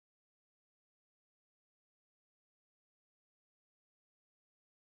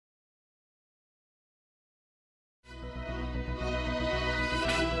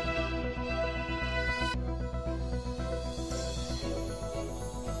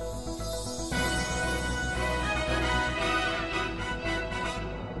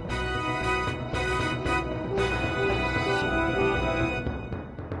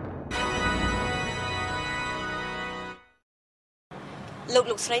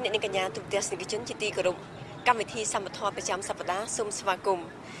លោកស្រីអ្នកនាងកញ្ញាទូទាំងសនិកជនជាទីគោរពកម្មវិធីសម្បត្តិប្រចាំសប្តាហ៍សូមស្វាគមន៍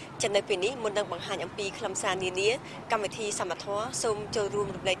ចំណនៅពេលនេះមុននឹងបង្ហាញអំពីខ្លឹមសារនានាកម្មវិធីសម្បត្តិសូមចូលរួម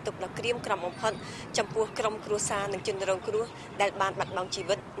រំលែកទុក្ខដល់ក្រៀមក្រំបំផុតចំពោះក្រុមគ្រួសារនិងជនរងគ្រោះដែលបានបាត់បង់ជី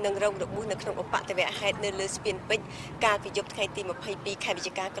វិតនិងរងរបួសនៅក្នុងឧបទ្ទវហេតុនៅលើស្ពានពេជ្រកាលពីយប់ថ្ងៃទី22ខែវិច្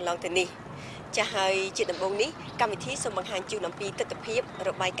ឆិកាកន្លងទៅនេះចាស់ហើយជាដំបូងនេះកម្មវិធីសូមបង្ហាញជូនអំពីទស្សនវិជ្ជារ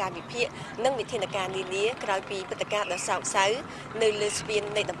បាយការណ៍វិភាគនិងវិធានការនានាក្រោយពីព្រឹត្តិការណ៍ដ៏សោកសៅនៅលើស្ពាន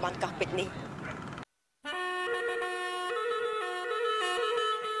នៃតំបន់កោះពេជ្រនេះ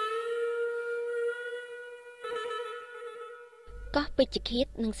កោះពេជ្រឃាត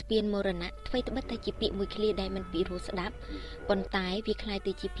និងស្ពានមរណៈអ្វីត្បិតតែជាពាក្យមួយឃ្លាដែលមិនពីរោះស្ដាប់ប៉ុន្តែវាคล้าย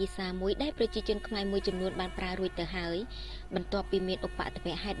ទៅជាភាសាមួយដែលប្រជាជនខ្មែរមួយចំនួនបានប្រើរួចទៅហើយបន្ទាប់ពីមានឧបទ្ទវ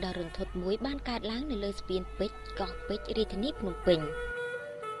ហេតុដ៏រន្ធត់មួយបានកើតឡើងនៅលើស្ពានពេជ្រកោះពេជ្ររាជធានីភ្នំពេញ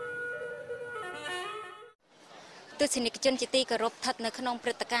ទស្សនិកជនជាទីគោរពស្ថិតនៅក្នុងព្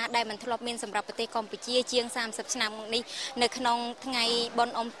រឹត្តិការណ៍ដែលមិនធ្លាប់មានសម្រាប់ប្រទេសកម្ពុជាជាង30ឆ្នាំមកនេះនៅក្នុងថ្ងៃបុ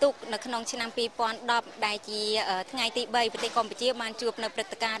ណ្យអុំទូកនៅក្នុងឆ្នាំ2010ដែលជាថ្ងៃទី3ប្រទេសកម្ពុជាបានជួបនៅព្រឹ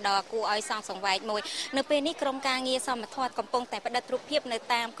ត្តិការណ៍ដ៏គួរឲ្យសង្សង្វេគមួយនៅពេលនេះក្រុមការងារសមត្ថកិច្ចកំពុងតែផ្ដិតរូបភាពនៅ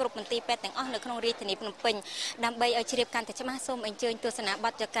តាមគ្រប់មន្ទីរពេទ្យទាំងអស់នៅក្នុងរាជធានីភ្នំពេញដើម្បីឲ្យជ្រាបកាន់តែច្បាស់សូមអញ្ជើញទស្សនាប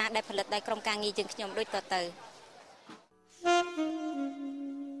ទចការដែលផលិតដោយក្រុមការងារយើងខ្ញុំដូចតទៅ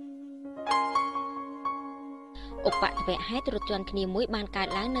ឧបទ្ទវហេតុរថយន្តគ្នាមួយបានកើត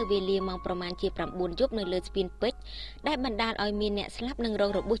ឡើងនៅវេលាម៉ោងប្រមាណជា9យប់នៅលើស្ពានពេជ្រដែលបណ្ដាលឲ្យមានអ្នកស្លាប់និងរ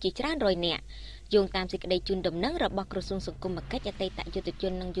ងរបួសជាច្រើនរយនាក់យោងតាមសេចក្តីជូនដំណឹងរបស់ក្រសួងសង្គមគិច្ចអតីតយុទ្ធជ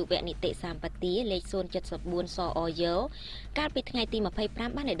ននិងយុវនីតិសម្បទាលេខ074សអយកាលពីថ្ងៃទី25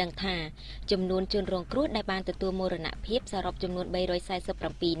បានឲ្យដឹងថាចំនួនជនរងគ្រោះដែលបានទទួលមរណភាពសរុបចំនួន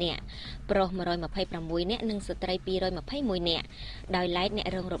347នាក់ប្រុស126នាក់និងស្ត្រី221នាក់ដោយឡែកអ្នក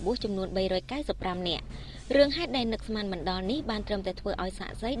រងរបួសចំនួន395នាក់រឿងហេតុដែលនឹកស្មានមិនដល់នេះបានត្រឹមតែធ្វើឲ្យសា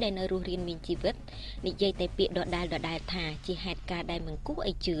ក់សីដែលនៅរស់រានមានជីវិតនិយាយតែពាក្យដដែលថាជាហេតុការណ៍ដែលមិនគួរ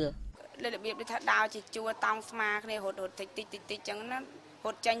ឲ្យជឿលើរបៀបដូចថាដើរជាជួរតោងស្មាគ្នារត់តិចចឹងណារ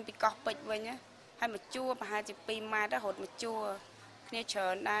ត់ចេញពីកោះពេជ្រវិញហើយមកជួរប្រហែលជា2ម៉ែត្ររត់មកជួរគ្នាច្រើ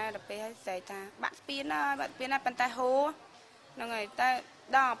នដែរដល់ពេលហើយស្រីថាបាក់ស្ពានណាប៉ុន្តែហូរហ្នឹងហើយតែ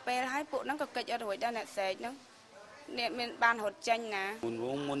ដល់ពេលហើយពួកហ្នឹងក៏កិច្ចអត់រួចដែរអ្នកស្រែកហ្នឹងអ្នកមានបានរត់ចេញណាមុន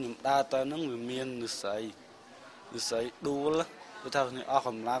ខ្ញុំដើរទៅហ្នឹងវាមាននិស្ស័យដួលគេថាគ្នាអស់ក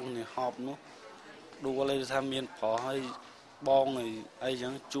ម្លាំងគ្នាហប់នោះដួលឯងថាមានប្រុសហើយបងអីចឹ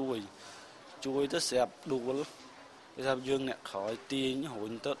ងជួយទៅស្រាប់ដួលគេថាយើងអ្នកក្រោយទាញរុ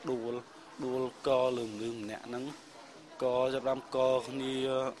ញទៅដួលកលឺម្នាក់ហ្នឹងកចាប់ដើមកគ្នា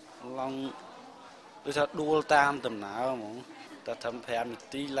ឡើងគេថាដួលតាមដំណើរហ្មងតែធ្វើ5នា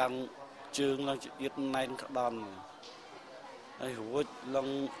ទីឡើងជើងឡើងជាទៀតណែនក្តន់ហើយរួចឡើង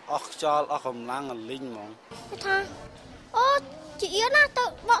អស់ខ្យល់អស់កម្លាំងអលីងហ្មងថាអូជាអៀនណាទៅ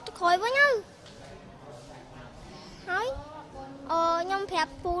បកទៅក្រោយវិញហើយខ្ញុំប្រា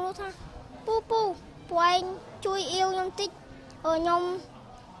ប់ពូនោះថាពូឯងជួយអៀវខ្ញុំតិចខ្ញុំ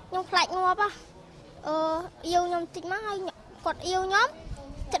ខ្លាចងាប់អៀវខ្ញុំតិចមកហើយគាត់អៀវខ្ញុំ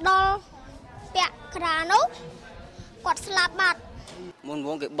ទៅដល់ពាក់ក្រានោះគាត់ស្លាប់បាត់មុនវ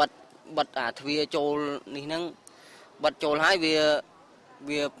ងគេបិទអាទ្វារចូលនេះហ្នឹងបិទចូលហើយវា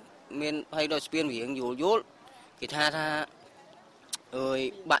មានភ័យដល់ស្ពានរៀងយូរគេថាអើយ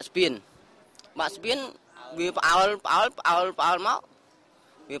បាក់ស្ពានវាផ្អើលមក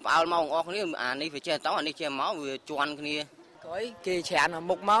វាផ្អើលមកអស់គ្នាអានេះវាចេះតអានេះចេះមកវាជន់គ្នាក្រោយគេច្រើនមក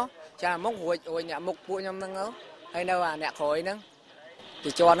មុខមកច្រើនមុខរួចអ្នកមុខពួកខ្ញុំហ្នឹងហើយនៅអាអ្នកក្រោយហ្នឹងគេ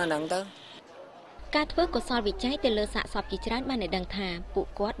ជន់នៅហ្នឹងទៅការធ្វើកុសលវិច័យទៅលើសាកសពជាច្រើនបានដឹងថាពួក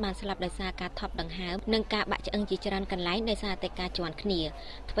គាត់បានស្លាប់ដោយសារការថប់ដង្ហើមនិងការបាក់ឆ្អឹងជាច្រើនកន្លែងដោយសារតែការជន់គ្នា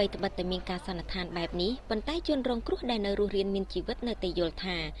អ្វីត្បិតតែមានការសន្និដ្ឋានបែបនេះប៉ុន្តែជនរងគ្រោះដែលនៅរស់រានមានជីវិតនៅតែយល់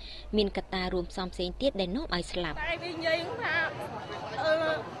ថាមានកត្តារួមផ្សំផ្សេងទៀតដែលនាំឲ្យស្លាប់តែវានិយាយថា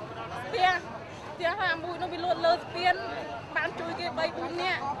ផ្ទះហាមួយនោះវាលួចលើស្ពានបានជួយគេ3 4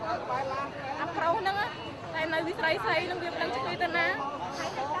នាក់អាប្រុសហ្នឹងតែនៅវិស្រីហ្នឹងវាមិនដឹងជួយទៅណា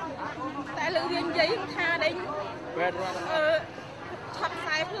តែលើវានិយាយថាដេញឆក់ខ្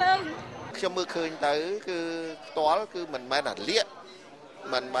សែភ្លើងខ្ញុំមើលឃើញទៅគឺផ្ទាល់គឺមិនមែនអាលៀក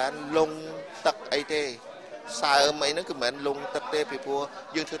មិនបានលងទឹកអីទេសើមអីហ្នឹងគឺមិនមែនលងទឹកទេពីព្រោះ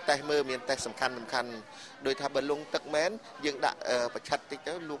យើងធ្វើតេស្តមើលមានតេស្តសំខាន់ដោយថាបើលងទឹកមែនយើងដាក់ប្រឆិតតិច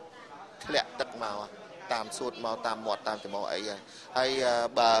ទៅលូកធ្លាក់ទឹកមកតាមសួតមកតាមមាត់តាមច្រមុះអីហើយ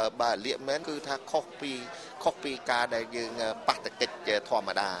បើលៀកមែនគឺថាខុសពីការដែលយើងប៉ះតកិច្ចធម្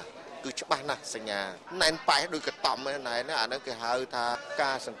មតាគឺច្បាស់ណាស់សញ្ញាណែនប៉ែដូចកតំណែនអាហ្នឹងគេហៅថា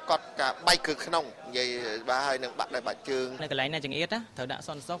ការសង្កត់ការបែកគឺក្នុងនិយាយបាទហើយនឹងបាក់ដៃបាក់ជើងនៅកន្លែងណាចង្អៀតត្រូវដាក់ស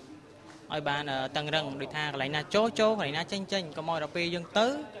ន្តិសុខ ឲ្យបានតឹងរឹងដូចថាកន្លែងណាចូលកន្លែងណាចេញកុំឲ្យដល់ពេលយើងទៅ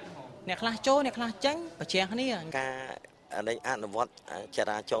អ្នកខ្លះចូលអ្នកខ្លះចេញប្រជែងគ្នាការអនុវត្តច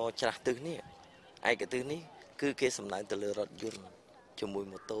រាចរណ៍ច្រាស់ទឹះនេះឯកទេសនេះគឺគេសំដៅទៅលើរថយន្តជាមួយ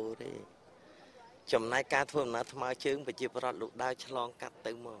ម៉ូតូទេចំណែកការធ្វើដំណើរថ្មើរជើងប្រជាពលរដ្ឋលោកដើរឆ្លងកាត់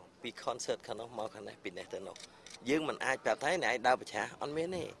ទៅមកពី concert ខាងនោះមកខាងនេះពីនេះទៅនោះយើងមិនអាចប្រាប់ថាអ្នកឯងដើរប្រឆាំងអត់មាន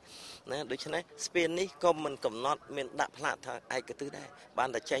ទេណាដូច្នេះស្ពាននេះក៏មិនកំណត់មានដាក់ផ្លាកថាឯកទេសដែរបាន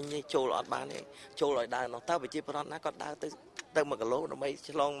តែចេញនេះចូលអត់បានទេចូលឲ្យដើរនោះតើប្រជាពលរដ្ឋណាក៏ដើរទៅ1គីឡូដើម្បី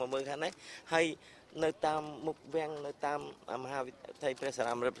ឆ្លងមកមើលខាងនេះហើយនៅតាមមុខវាំងនៅតាមមហាវិទ្យាល័យព្រះស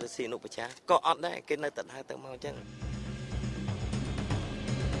រាមរិទ្ធសីនុបច្ចាក៏អត់ដែរគេនៅតែដើរទៅមកអញ្ចឹង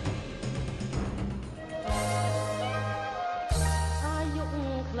អាយុ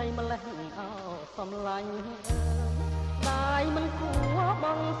ខ្លីម្លេះអោសំឡាញ់ដាយមិនគួរប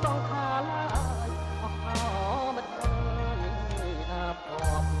ងសងខាឡើយអស់អោមិនអើយអាប់អ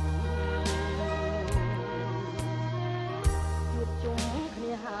បជួបជុំគ្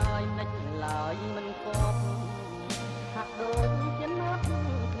នាហើយមិនឡើយមិនគប់ហាក់ដូចជាណាត់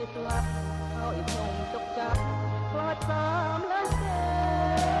គ្នាស្លាប់ហើយខ្ញុំទុកចាប់ខ្លាចតាមលេះទេ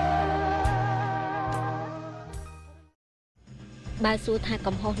បើសួរថា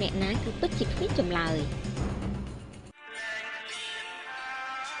កំហុសអ្នកណាគឺពិតជាគ្មានចម្លើយ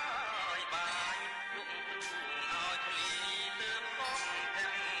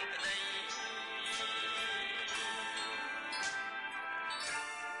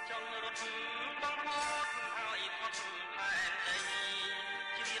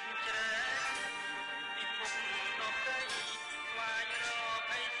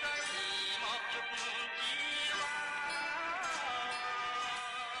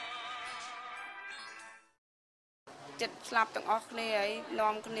ចិត្តស្លាប់ទាំងអស់គ្នាហើយ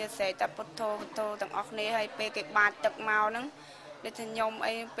នាំគ្នាស្រែកតែពុទ្ធោទាំងអស់គ្នាហើយពេលគេបាចទឹកមកហ្នឹងដូចថាខ្ញុំ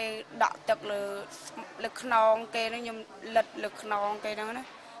អីពេលដក់ទឹកលើខ្នងគេហ្នឹងខ្ញុំលិតលើខ្នងគេហ្នឹងណា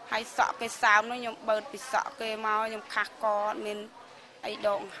ហើយសក់គេសើមហ្នឹងខ្ញុំបើកពីសក់គេមកខ្ញុំខាស់កអត់មានអីដ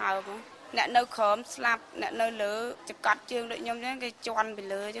កហើមអ្នកនៅក្រោមស្លាប់អ្នកនៅលើចកាត់ជើងដូចខ្ញុំអញ្ចឹងគេជន់ពី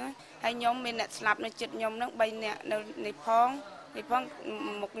លើអញ្ចឹងហើយខ្ញុំមានអ្នកស្លាប់នៅចិត្តខ្ញុំហ្នឹង3នាក់នៅនេះផង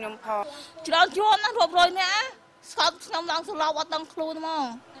មុខខ្ញុំផងច្រើនជួនណារាប់រយនាក់ស្កប់ខ្ញុំឡើងស្លាប់អត់ដឹងខ្លួនហ្មង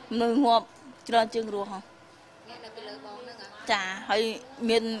មើលងាប់ច្រើនជាងរស់ហ៎អ្នកនៅពីលើបងហ្នឹងចាហើយ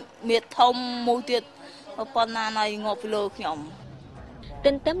មានធំមួយទៀតប៉ុណ្ណាណៃងាប់ពីលើខ្ញុំទ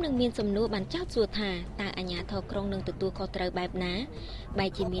ន្ទឹមនឹងមានសំណួរបានចោទសួរថាតើអាជ្ញាធរក្រុងនឹងទទួលខុសត្រូវបែបណាបែរ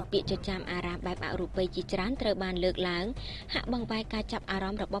ជាមានពាក្យចចាមអារ៉ាមបែបអរូបីជាច្រើនត្រូវបានលើកឡើងហាក់បង្វែរការចាប់អារ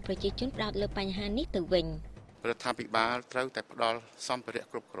ម្មណ៍របស់ប្រជាជនផ្ដោតលើបញ្ហានេះទៅវិញរដ្ឋាភិបាលត្រូវតែផ្ដល់សម្ភារៈ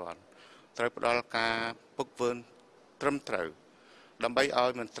គ្រប់គ្រាន់ត្រូវផ្ដល់ការពឹកវឿនត្រឹមត្រូវដើម្បីឲ្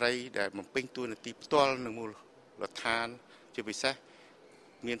យមន្ត្រីដែលបំពេញតួនាទីផ្ទាល់នឹងមូលដ្ឋានជាពិសេស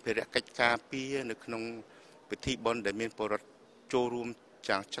មានភារកិច្ចការពារនៅក្នុងពិធីបុណ្យដែលមានពលរដ្ឋចូលរួម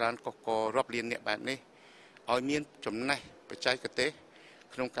យ៉ាងច្រើនកករាប់លានអ្នកបែបនេះឲ្យមានចំណេះបច្ចេកទេស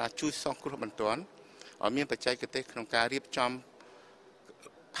ក្នុងការជួយសង្គ្រោះបន្ទាន់ឲ្យមានបច្ចេកទេសក្នុងការរៀបចំ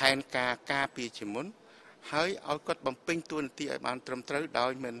ផែនការការពារជាមុនហើយឲ្យគាត់បំពេញតួនាទីឲ្យបានត្រឹមត្រូវដោ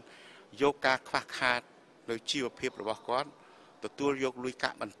យមិនយកការខ្វះខាតនៅជីវភាពរបស់គាត់ទទួលយកលុយកា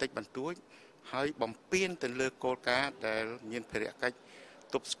ក់បន្តិចបន្តួចហើយបំពេញទៅលើគោលការណ៍ដែលមានភារកិច្ច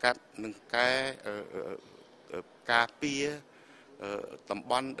ទប់ស្កាត់និងការពារតំ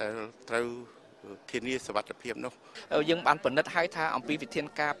បន់ដែលត្រូវធានាសុវត្ថិភាពនោះយើងបានពិនិត្យឲ្យថាអំពីវិធាន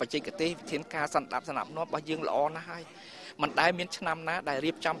ការបច្ចេកទេសវិធានការសន្តិភាពរបស់យើងល្អណាស់ហើយមិនដែលមានឆ្នាំណាដែល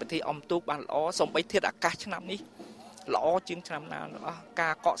រៀបចំពិធីអុំទូកបានល្អសូម្បីធាតុអាកាសឆ្នាំនេះល្អជាងឆ្នាំណាអស់កា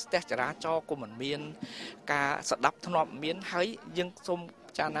រកកស្ទះចរាចរណ៍ក៏មិនមានការស្ដាប់ធ្នាប់មានហើយយើងសូម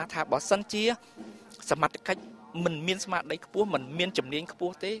ពិចារណាថាបើសិនជាសមត្ថកិច្ចមិនមានស្មារតីខ្ពស់មិនមានជំនាញខ្ព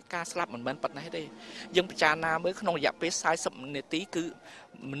ស់ទេការស្លាប់មិនមែនប៉ុណ្ណេះទេយើងពិចារណាមើលក្នុងរយៈពេល40នាទីគឺ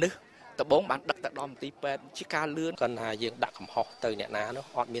មនុស្សដំបងបានដឹកទៅដល់មន្ទីរពេទ្យជាការលឿនគាត់ថាយើងដាក់កំហុសទៅអ្នកណានោះ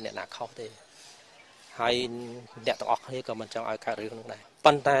អត់មានអ្នកណាខុសទេហើយអ្នកទាំងអស់គ្នាក៏មិនចង់ឲ្យកើតរឿងនោះដែរ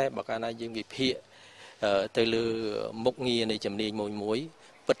ប៉ុន្តែបើកាលណាយើងវិភាគទៅលើមុខងារនៃជំនាញមួយ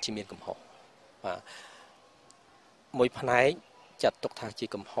ពិតជាមានកំហុសបាទមួយផ្នែកចាត់ទុកថាជា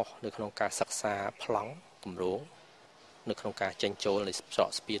កំហុសនៅក្នុងការសិក្សាប្លង់គម្រោងនៅក្នុងការចេញចូលនៃច្រក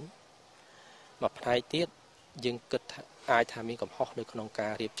ស្ពានមួយផ្នែកទៀតយើងគិតថាអាចថាមានកំហុសនៅក្នុងកា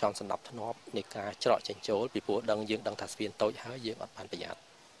ររៀបចំសណ្ដាប់ធ្នាប់នៃការច្រកចេញចូលពីព្រោះយើងដឹងថាស្ពានតូចហើយយើងអត់បានប្រយ័ត្ន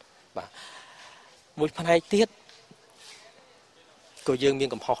បាទមួយផ្នែកទៀតក៏យើងមាន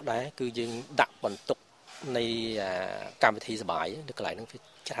កំហុសដែរគឺយើងដាក់បន្ទុកនៃកម្មវិធីសបាយនៅកន្លែងហ្នឹងវា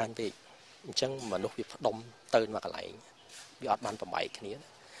ច្រើនពេកអញ្ចឹងមនុស្សវាផ្ដុំទៅមកកន្លែងវាអត់បានបំបែកគ្នា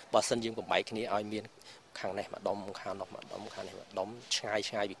បើសិនយើងបំបែកគ្នាឲ្យមានខាងនេះមកដុំខាងនោះមកដុំខាងនេះមកដុំឆ្ងា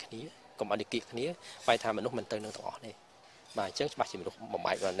យពីគ្នា កុំឲ្យគៀកគ្នាបែរថាមនុស្សមិនទៅនឹងទាំងអស់នេះបាទអញ្ចឹងច្បាស់ជាមនុស្សបំ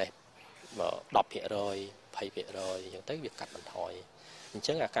បែកដល់នេះ 10% 20% អញ្ចឹងទៅវាកាត់បន្ថយអញ្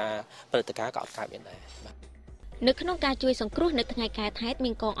ចឹងអាការព្រឹត្តិការណ៍ក៏អត់កើតមានដែរបាទនៅក្នុងការជួយសង្គ្រោះនៅថ្ងៃកែថែត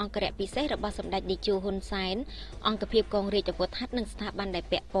មានកងអង្គរៈពិសេសរបស់សម្ដេចតេជោហ៊ុនសែនអង្គភាពកងរាជអាវុធហត្ថនិងស្ថាប័នដែល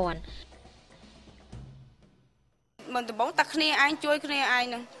ពាក់ព័ន្ធមិនដំបងតែគ្នាឯងជួយគ្នាឯង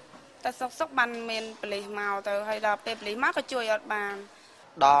នឹងតែសុកបានមានប៉លិសមកទៅហើយដល់ពេលប៉លិសមកក៏ជួយអត់បាន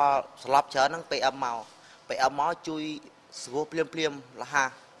ដល់ស្លាប់ច្រើនហ្នឹងPMមកជួយស្រួលភ្លាមលះ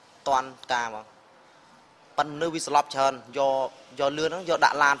តាន់ការមកប៉ុន្តែនៅវាស្លាប់ច្រើនយកលឿនហ្នឹងយកដា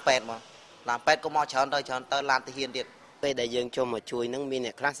ក់ឡានពេទ្យមកឡានពេទ្យក៏មកច្រើនទៅឡានទាហានទៀតពេលដែលយើងចូលមកជួយហ្នឹងមានអ្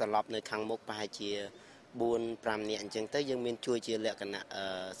នកខ្លះស្លាប់នៅខាងមុខប្រហែលជា 4-5 នាក់អញ្ចឹងទៅយើងមានជួយជាលក្ខណៈ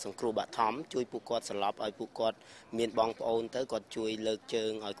សង្គ្រោះបឋមជួយពួកគាត់ស្លាប់ឲ្យពួកគាត់មានបងប្អូនទៅគាត់ជួយលើកជើ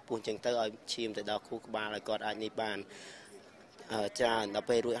ងឲ្យខ្ពស់អញ្ចឹងទៅឲ្យឈាមទៅដល់ខួរក្បាលឲ្យគាត់អាចនេះបានចាដល់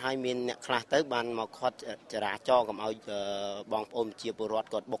ពេលរួចហើយមានអ្នកខ្លះទៅបានមកខាត់ចរាចរណ៍កុំឲ្យបងប្អូនជាពលរដ្ឋ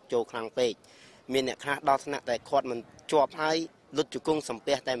គាត់បុកចូលខ្លាំងពេកមានអ្នកខ្លះដល់ថ្នាក់តែខាត់មិនជាប់ហើយលុតជង្គង់សំ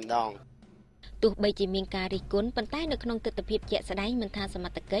ពះតែម្ដងទោះបីជាមានការរិះគន់ប៉ុន្តែនៅក្នុងទស្សនវិជ្ជាជាក់ស្ដែងមិនថាសម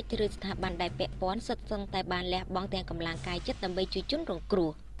ត្ថកិច្ចឬស្ថាប័នដែលពាក់ព័ន្ធសុទ្ធសឹងតែបានលះបង់ទាំងកម្លាំងកាយចិត្តដើម្បីជួយជនរងគ្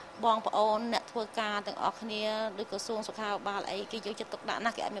រោះបងប្អូនអ្នកធ្វើការទាំងអស់គ្នាដោយក្រសួងសុខាភិបាលអីគេយកចិត្តទុកដាក់ណា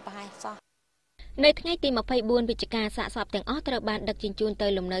ស់គេអត់មានប្រហែសសោះនៅថ្ងៃទី24វិច្ឆិកាសាកសពទាំងអស់ត្រូវបានដឹកជញ្ជូនទៅ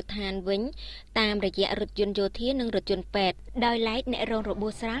លំនៅឋានវិញតាមរយៈរថយន្តយោធានិងរថយន្តពេទ្យដោយឡែកអ្នករងរបួ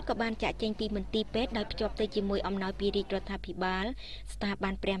សស្រាលក៏បានចាក់ចេញពីមន្ទីរពេទ្យដោយភ្ជាប់ទៅជាមួយអំណោយពីរាជរដ្ឋាភិបាលស្ថាប័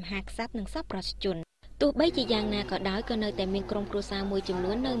នព្រះមហាក្សត្រនិងសប្បុរសជនទោះបីជាយ៉ាងណាក៏ដោយក៏នៅតែមានក្រុមគ្រួសារមួយចំ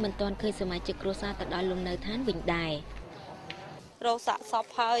នួននៅមិនទាន់ឃើញសមាជិកគ្រួសារទៅដល់លំនៅឋានវិញដែររកសាកសព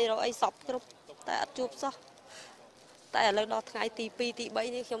ហើយរកអីសពគ្រប់តែអត់ជួបសោះតែឥឡូវដល់ថ្ងៃទី2ទី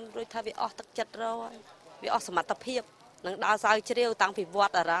3នេះខ្ញុំដូចថាវាអស់ទឹកចិត្តរកហើយវាអស់សមត្ថភាពនឹងដើរសើជ្រាវតាំងពីវ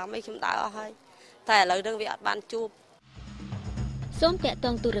ត្តអារាមអីខ្ញុំដើរអស់ហើយតែឥឡូវនឹងវាអត់បានជួបសូមតាក់ទ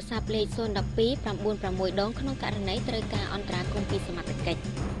ងទូរស័ព្ទលេខ012 966ដងក្នុងករណីត្រូវការអន្តរាគមន៍ពីសមត្ថកិច្ច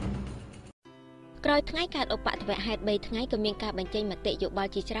ក្រោយថ្ងៃកើតឧបទ្ទវហេតុ3ថ្ងៃក៏មានការបញ្ចេញមតិយោប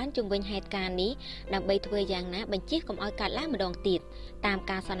ល់ជាច្រើនជុំវិញហេតុការណ៍នេះដើម្បីធ្វើយ៉ាងណាបញ្ជៀសកុំឲ្យកើតឡើងម្ដងទៀតតាម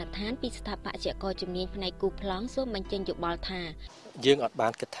ការសន្និដ្ឋានពីស្ថាបត្យករជំនាញផ្នែកគូប្លង់សូមបញ្ចេញយោបល់ថាយើងអត់បា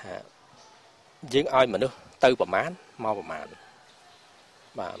នគិតថាយើងឲ្យមនុស្សទៅប្រមាណមកប្រមាណ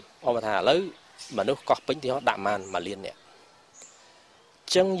បាទអបថាឥឡូវមនុស្សកោះពេញទីដាក់ប្រមាណ1លាននាក់អ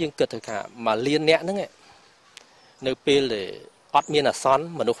ញ្ចឹងយើងគិតទៅថា1លាននាក់ហ្នឹងនៅពេលដែលអត់មានអាសន្ន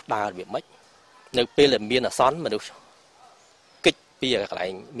មនុស្សដើររបៀបម៉េចនៅពេលដែលមានអាសន្នមនុស្សកិច្ចពីកន្លែ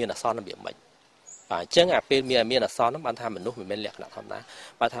ងមានអាសន្នរបៀបម៉េចបាទអញ្ចឹងអាពេលមានអាសន្នហ្នឹងបានថាមនុស្សមិនមែនលក្ខណៈធម្មតា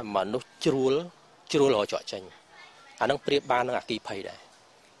បាទថាមនុស្សជ្រួលរកច្រកចេញអាហ្នឹងប្រៀបបាននឹងអគិភ័យដែរ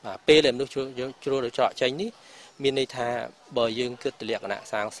បាទពេលដែលមនុស្សជ្រួលរកច្រកចេញនេះមានន័យថាបើយើងគិតទៅលក្ខណៈ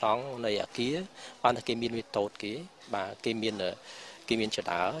សាងសង់នៃអគារបានថាគេមានមេតូតគេបាទគេមានច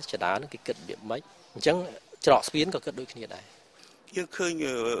ដាហ្នឹងគេគិតរបៀបម៉េចអញ្ចឹងច្រកស្ពានក៏គិតដូចគ្នាដែរយើងឃើញ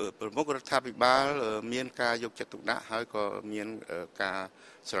ប្រមុខរដ្ឋាភិបាលមានការយកចិត្តទុកដាក់ហើយក៏មានការ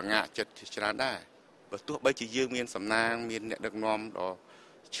ស្រងាក់ចិត្តជាច្រើនដែរបើទោះបីជាយើងមានសំណាងមានអ្នកដឹកនាំដ៏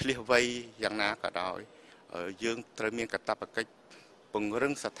ឆ្លៀសវៃយ៉ាងណាក៏ដោយយើងត្រូវមានកាតព្វកិច្ចពង្រឹ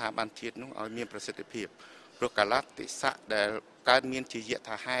ងស្ថាប័នជាតិនោះឲ្យមានប្រសិទ្ធភាពព្រោះកាលៈទេសៈដែលកើតមានជាយ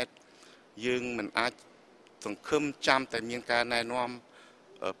ថាហេតុយើងមិនអាចសង្ឃឹមចាំតែមានការណែនាំ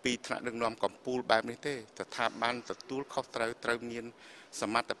ពីថ្នាក់ដឹកនាំកម្ពុជាបែបនេះទេស្ថាប័នទទួលខុសត្រូវមានស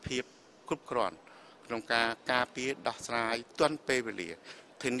មត្ថភាពគ្រប់គ្រាន់ក្នុងការការពារដោះស្រាយទាន់ពេលវេលា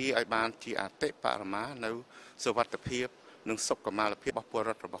ធានាឲ្យបានជាអតិបរមានៅសុវត្ថិភាពនិងសុខុមាលភាពរបស់ពលរ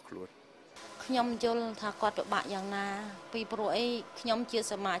ដ្ឋរបស់ខ្លួនខ្ញុំយល់ថាគាត់ពិបាកយ៉ាងណាពីព្រោះអីខ្ញុំជា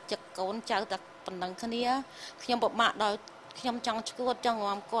សមាជិកកូនចៅតែប៉ុណ្ណឹងគ្នាខ្ញុំពិបាកដោយខ្ញុំចង់ឈួតចង់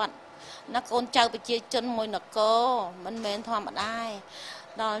រំគាត់ណាកូនចៅប្រជាជនមួយនគរមិនមែនធម្មតា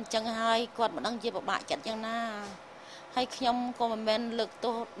ដល់អញ្ចឹងហើយគាត់មិនដឹងជាពិបាកចិត្តយ៉ាងណាហើយខ្ញុំក៏មិនមែនលើក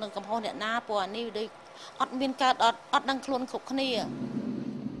ទោសនឹងកំហុសអ្នកណាព្រោះអានេះដូចអត់មានកើតអត់ដឹងខ្លួនគ្រប់គ្នា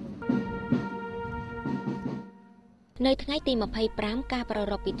នៅថ្ងៃទី25ការប្រា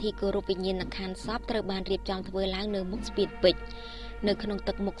រព្ធពិធីគោរពវិញ្ញាណក្ខន្ធសពត្រូវបានរៀបចំធ្វើឡើងនៅមុខស្ពានពេជ្រនៅក្នុង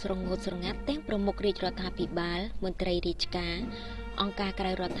ទឹកមុខស្រងោតស្រងាត់ទាំងប្រមុខរាជរដ្ឋាភិបាលមន្ត្រីរាជការអង្គការក្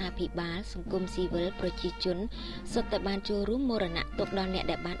រៅរដ្ឋាភិបាលសង្គមស៊ីវិលប្រជាជនសុទ្ធតែបានចូលរួមមរណទុក្ខដល់អ្នក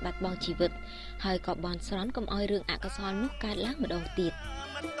ដែលបានបាត់បង់ជីវិតហើយក៏បន់ស្រន់កុំឲ្យរឿងអកុសលនោះកើតឡើងម្ដងទៀត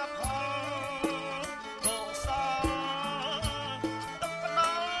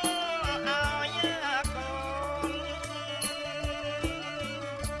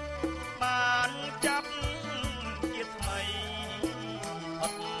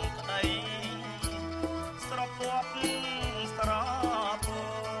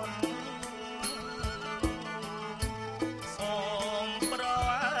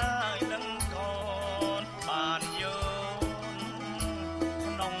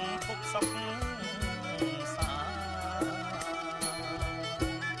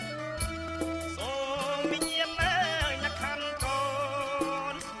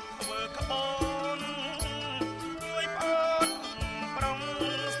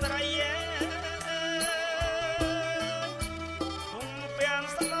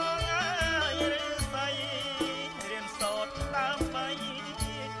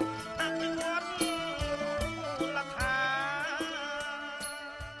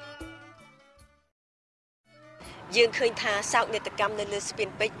យើងឃើញថាសោកនាដកម្មនៅលើស្ពាន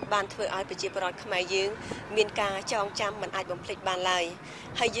ពេជ្របានធ្វើឲ្យប្រជាពលរដ្ឋខ្មែរយើងមានការចងចាំមិនអាចបំភ្លេចបានឡើយ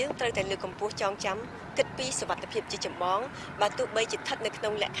ហើយយើងត្រូវតែលើកកម្ពស់ចងចាំគិតពីសុវត្ថិភាពជាចម្បងបើទោះបីជាស្ថិតនៅក្នុ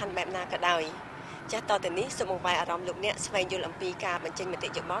ងលក្ខខណ្ឌបែបណាក៏ដោយចាស់តទៅនេះសូមបង្វែរអារម្មណ៍លោកអ្នកស្វែងយល់អំពីការបញ្ចេញមតិ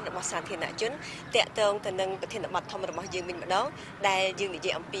យោបល់របស់សាធារណជនតាក់ទងទៅនឹងប្រធានបទធំរបស់យើងវិញម្ដងដែលយើងនិយា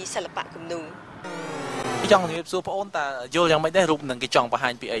យអំពីសិល្បៈគំនូរចង់និយាយសួរបងអូនតើយល់យ៉ាងម៉េចដែររូបនឹងគេចង់បង្ហា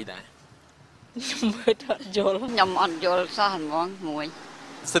ញពីអីដែរខ្ញុំមើលអត់យល់ខ្ញុំអត់យល់សោះហ្មងមួយ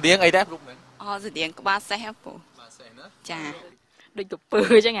ស្តៀងអីដែររូបនឹងស្តៀងក្បាលសេះពូក្បាលសេះណាចាដូចទៅពើ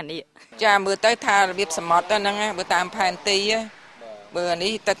អញ្ចឹងអានេះចាមើលទៅថារបៀបសមុទ្រទៅហ្នឹងបើតាមផែនទីបើ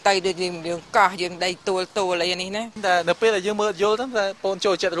នេះទៅដូចយើងកោះយើងដីទួលអីនេះណាតែនៅពេលដែលយើងមើលយល់ទៅតែបង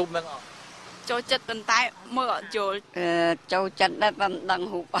ចូលចិត្តរូបហ្នឹងអត់ចូលចិត្តប៉ុន្តែមើលអត់យល់ចូលចិត្តដែរមិនដឹង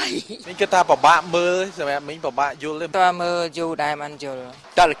រូបអីមីងគិតថាពិបាកមើលសម្រាប់មីងពិបាកយល់ទេតើមើលយូរដែរមិនយល់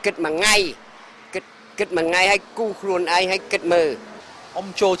តើគិតមួយថ្ងៃគិតមួយថ្ងៃឲ្យគូខ្លួនឯងឲ្យគិតមើលអ៊ំ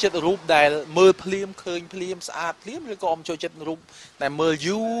ចូលចិត្តរូបដែលមើលភ្លាមឃើញភ្លាមស្អាតភ្លាមឬក៏អ៊ំចូលចិត្តរូបដែលមើល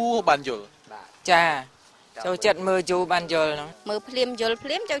យូរបានយល់ចាចូលចិត្តមើលយូរបានយល់ហ្នឹងមើលភ្លាមយល់ភ្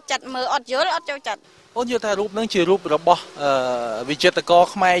លាមចូលចិត្តមើលអត់យល់អត់ចូលចិត្តអូនយល់ថារូបហ្នឹងជារូបរបស់វិចិត្រករ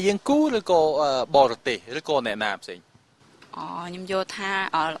ខ្មែរយើងគូឬក៏បរទេសឬក៏អ្នកណាផ្សេងខ្ញុំយល់ថា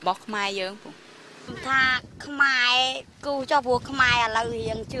របស់ខ្មែរយើងពូថាខ្មែរគូចុះព្រោះខ្មែរឥឡូវ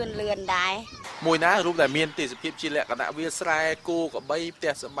រៀងជឿនលឿនដែរមួយណារូបដែលមានទេសភាពជាលក្ខណៈវាស្រែគោក្របីផ្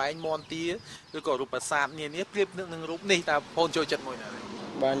ទះសម្បែងមាន់ទាឬក៏រូបប្រាសាទនានាប្រៀបនឹងរូបនេះតើបងចូលចិត្តមួយណា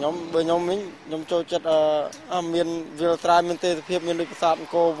បាទខ្ញុំវិញខ្ញុំចូលចិត្តមានវាលស្រែមានទេសភាពមានដូចប្រាសាទអ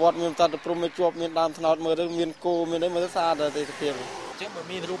ង្គរវត្តមានប្រាសាទព្រំមេជាប់មានដើមថ្នោតមើលទៅមានគោមានអីមើលទៅស្អាតទេសភាពអញ្ចឹងបើ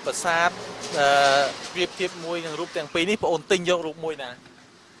មានរូបប្រាសាទប្រៀបធៀបមួយនឹងរូបទាំងពីរនេះបងអូនទិញយករូបមួយណា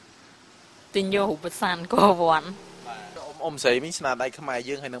ទិញយករូបប្រាសាទអង្គរវត្តអ៊ំស្រីមីងស្នាដៃខ្មែរ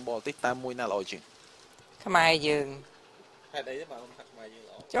យើងហើយនឹងបរទេសតាមមួយណាល្អជាងខ្មែរយើងហេតុអីទេបើអ៊ំថាខ្មែរយើង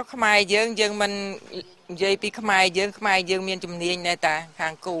ល្អចុះខ្មែរយើងមិននិយាយពីខ្មែរយើងមានជំនាញដែរតាខា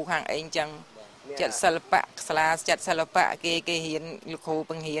ងគូខាងអីអញ្ចឹងចិត្តសិល្បៈសាលាចិត្តសិល្បៈគេហ៊ានលោកគ្រូ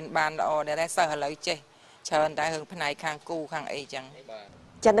បង្រៀនបានល្អដែរសិស្សឥឡូវចេះច្រើនតែរឿងផ្នែកខាងគូខាងអីអញ្ចឹង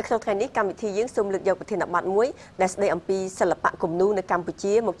ចានៅក្នុងថ្ងៃនេះកម្មវិធីយើងសូមលើកយកប្រធានបទមួយដែលស្ដីអំពីសិល្បៈគំនូរនៅកម្ពុ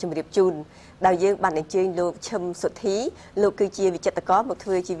ជាមកជម្រាបជូនដោយយើងបានអញ្ជើញលោកឈឹមសុធីលោកគឺជាវិចិត្រករមកធ្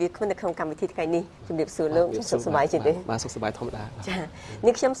វើជាវាគ្មិននៅក្នុងកម្មវិធីថ្ងៃនេះជម្រាបសួរលោកសុខសប្បាយទេបាទសុខសប្បាយធម្មតាចា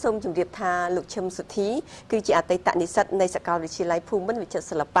នេះខ្ញុំសូមជម្រាបថាលោកឈឹមសុធីគឺជាអតីតនិស្សិតនៃសាកលវិទ្យាល័យភូមិន្ទវិចិត្រ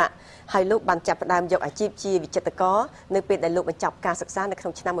សិល្បៈហើយលោកបានចាប់ផ្ដើមយកអាជីពជាវិចិត្រករនៅពេលដែលលោកបញ្ចប់ការសិក្សានៅក្នុ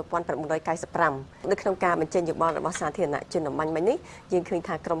ងឆ្នាំ1995នៅក្នុងការបញ្ចេញយោបល់របស់សាធារណជនអំបញ្ញមិញនេះយើងឃើញ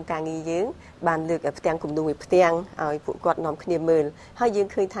ថាក្រុមការងារយើងបានលើកផ្ទាំងគំនូរមួយផ្ទាំងឲ្យពួកគាត់នាំគ្នាមើលហើយយើង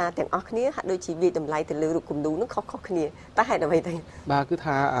ឃើញថាទាំងអស់គ្នាហាក់ដូចជាវាតម្លៃទៅលើរូបគំនូរនោះខុសៗគ្នាតើហេតុអ្វីទៅបាទគឺ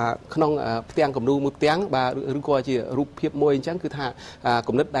ថាក្នុងផ្ទាំងគំនូរមួយផ្ទាំងបាទឬក៏ជារូបភាពមួយអញ្ចឹងគឺថា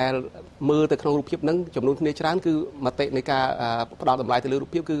គំនិតដែលមើលទៅក្នុងរូបភាពហ្នឹងចំនួនគ្នាច្រើនគឺមតិនៃការផ្ដោតតម្លៃទៅលើរូប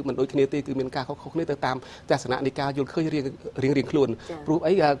ភាពគឺមិនដូចគ្នាទេគឺមានការខុសៗគ្នាទៅតាមទស្សនៈនៃការយល់ឃើញរៀងខ្លួនព្រោះ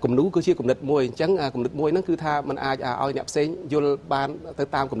អីគំនូរគឺជាគំនិតមួយអញ្ចឹងគំនិតមួយហ្នឹងគឺថាมันអាចឲ្យអ្នកផ្សេងយល់បានទៅ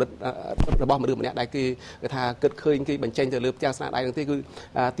តាមគំនិតរបស់មនុស្សម្នាក់ដែលគេថាគិតឃើញគេបញ្ចេញទៅលើផ្ទាំងស្នាដៃហ្នឹងទេគឺ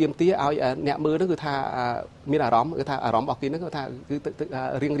ទាមទារឲ្យអ្នកមើលហ្នឹងគឺថាមានអារម្មណ៍គឺថាអារម្មណ៍របស់គេហ្នឹងគឺថាគឺ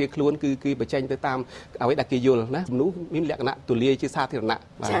រៀងខ្លួនគឺបញ្ចេញទៅតាមអ្វីដែលគេយល់ណាគំនូរមានលក្ខណៈទូលាយជាសាធារណៈ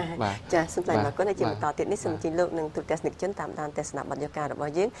បាទចាសូមថ្លែងអរគុណហើយជាបន្តទៀតនេះសូមអញ្ជើញលោកនឹងទូទស្សនិកជនតាមដានទស្សនបទយកការរប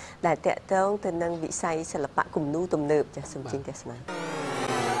ស់យើងដែលតាក់ទងទៅនឹងវិស័យសិល្បៈគំនូរទំនើបចាសូមអញ្ជើញទស្សនា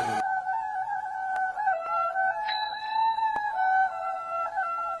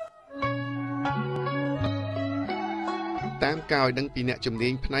តាមការឲ្យដឹងពីអ្នកជំនា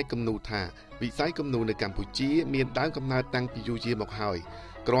ញផ្នែកគំនូរថាវិស័យគំនូរនៅកម្ពុជាមានដើមកំណើតតាំងពីយូរយារមកហើយ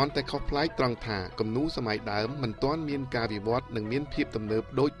គ្រាន់តែខុសប្លែកត្រង់ថាគំនូរសម័យដើមមិនទាន់មានការវិវត្តនិងមានភាពទំនើប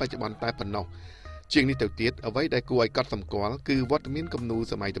ដូចបច្ចុប្បន្នតែប៉ុណ្ណោះជាងនេះទៅទៀតអ្វីដែលគួរឲ្យកត់សម្គាល់គឺវត្តមានគំនូរ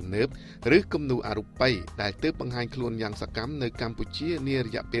សម័យទំនើបឬគំនូរអរូបីដែលទើបបង្ហាញខ្លួនយ៉ាងសកម្មនៅកម្ពុជានារ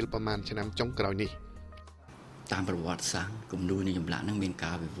យៈពេលប្រមាណឆ្នាំចុងក្រោយនេះតាមប្រវត្តិសាស្ត្រគំនូរនៃចម្លាក់នឹងមាន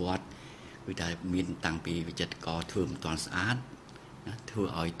ការវិវត្តគឺតែមានតាំងពីវិចិត្រករធ្វើមិនទាន់ស្អាតណាធ្វើ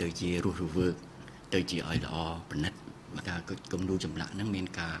ឲ្យទៅជារស់រវើកទៅជាឲ្យល្អប្រណិតការគំនូរចម្លាក់នឹងមាន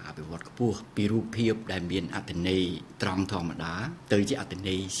ការអភិវឌ្ឍខ្ពស់ពីរូបភាពដែលមានអត្ថន័យត្រង់ធម្មតាទៅជាអត្ថ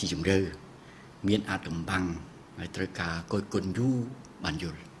ន័យស៊ីជម្រៅមានអាចកំបាំងហើយត្រូវការគយគន់យូរបានយ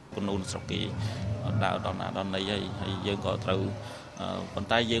ល់គំនូរស្រុកគេដើរដល់ណាដល់ណីហើយយើងក៏ត្រូវ ប៉ុន្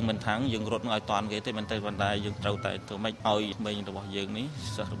តែយើងមិនថាំងយើងរត់នឹងឲ្យតាន់គេទេប៉ុន្តែយើងត្រូវតែធ្វើម៉េចឲ្យក្មេងរបស់យើងនេះ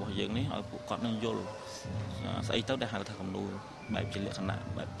សិស្សរបស់យើងនេះឲ្យពួកគាត់នឹងយល់ស្អីទៅដែលហៅថាគំនូរបែបជាលក្ខណៈ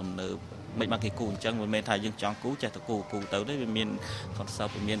បែបទំនើបមិនមកគេគូអញ្ចឹងមិនមែនថាយើងចង់គូចេះតែគូទៅទេវាមាន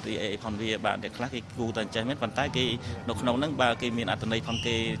concept វាមាន VA ផងវាបាទតែខ្លះគេគូតែចេះមែនប៉ុន្តែគេនៅក្នុងហ្នឹងបើគេមានអត្ថន័យផង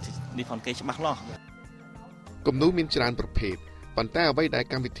គេនេះផងគេច្បាស់លាស់គំនូរមានច្រើនប្រភេទប៉ុន្តែអ្វីដែល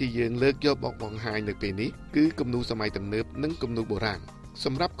កម្មវិធីយើងលើកយកមកបង្ហាញនៅពេលនេះគឺគំនូរសម័យទំនើបនិងគំនូរបុរាណស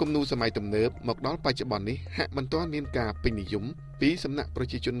ម្រាប់គំនូរសម័យទំនើបមកដល់បច្ចុប្បន្ននេះហាក់មិនទាន់មានការពេញនិយមពីសំណាក់ប្រ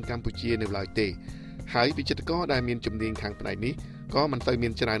ជាជនកម្ពុជានៅឡើយទេហើយវិចិត្រករដែលមានជំនាញខាងផ្នែកនេះក៏មិនសូវមា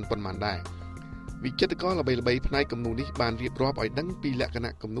នច្រើនប៉ុន្មានដែរវិចិត្រករល្បីៗផ្នែកគំនូរនេះបានរៀបរាប់ឲ្យដឹងពីលក្ខ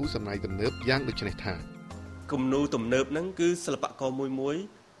ណៈគំនូរសម័យទំនើបយ៉ាងដូចនេះថាគំនូរទំនើបហ្នឹងគឺសិល្បករមួយ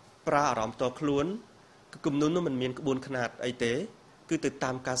ប្រើអារម្មណ៍ផ្ទាល់ខ្លួនគំនូរនោះមិនមានក្បួនខ្នាតអីទេគឺទៅ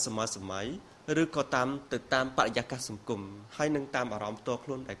តាមការសម័យឬក៏ទៅតាមបរិយាកាសសង្គមហើយនឹងតាមអារម្មណ៍ផ្ទាល់ខ្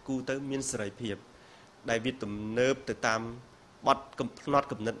លួនដែលគូទៅមានសេរីភាពដែលវាទំនើបទៅតាមបទកំណត់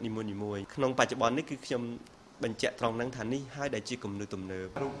កំណត់នីមួយៗក្នុងបច្ចុប្បន្ននេះគឺខ្ញុំបញ្ជាក់ត្រង់ហ្នឹងថានេះហើយដែលជាគំនូរទំនើប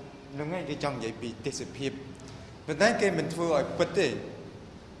ហ្នឹងហើយគេចង់និយាយពីទេសភាពប៉ុន្តែគេមិនធ្វើឲ្យពិត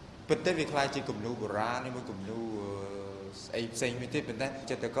ទេវាខ្លាចជាគំនូរបុរាណមួយគំនូរស្អីផ្សេងមួយទៀតប៉ុន្តែ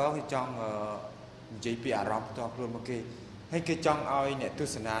ចិត្តកោគេចង់និយាយពីអារម្មណ៍ផ្ទាល់ខ្លួនមកគេហើយគេចង់ឲ្យអ្នកទ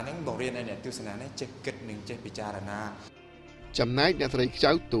ស្សនាហ្នឹងបង្រៀនឲ្យអ្នកទស្សនានេះចេះគិតនិងចេះពិចារណាចំណែកអ្នកស្រីខ្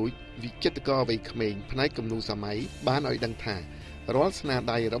ចៅទូចវិចិត្រករវ័យក្មេងផ្នែកគំនូរសម័យបានឲ្យដឹងថារាល់ស្នា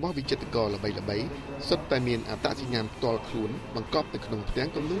ដៃរបស់វិចិត្រករល្បីៗសុទ្ធតែមានអត្តសញ្ញាណផ្ទាល់ខ្លួនបង្កប់នៅក្នុងផ្ទាំង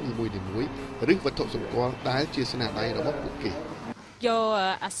គំនូរនីមួយៗឬវត្ថុសម្គាល់ដែលជាស្នាដៃរបស់ពួកគេយក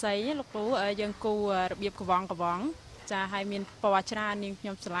អាស័យលោកគ្រូយើងគូរបៀបកវងចាឲ្យមានពណ៌ច្រើននាងខ្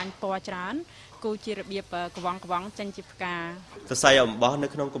ញុំឆ្លាញ់ពណ៌ច្រើនគូជារបៀបកវងចេញជាផ្កាសរសៃអំបោះនៅ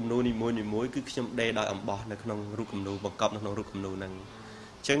ក្នុងគំនូរនីមួយៗគឺខ្ញុំដេរដោយអំបោះនៅក្នុងរូបគំនូរបង្កប់នៅក្នុងរូបគំនូរហ្នឹង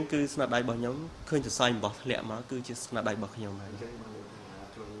អញ្ចឹងគឺស្នាដៃរបស់ខ្ញុំឃើញសរសៃអំបោះធ្លាក់មកគឺជាស្នាដៃរបស់ខ្ញុំហើយ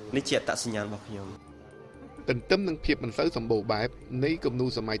នេះជាអត្តសញ្ញាណរបស់ខ្ញុំទន្ទឹមនឹងភាពមិនសូវសម្បូរបែបនៃគំនូរ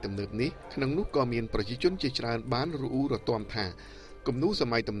សម័យទំនើបនេះក្នុងនោះក៏មានប្រជាជនជាច្រើនបានរអ៊ូរទាំថាគំនូរស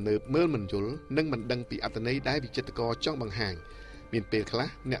ម័យទំនើបមើលមិនយល់និងមិនដឹងពីអត្ថន័យដែលវិចិត្រករចង់បង្ហាញមានពេលខ្លះ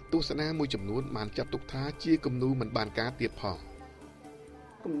អ្នកទស្សនាមួយចំនួនបានចាត់ទុកថាជាគំនូរមិនបានការទៀតផង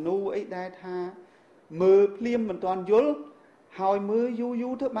គំនូរអីដែលថាមើលភ្លាមមិនទាន់យល់ហើយមើលយូ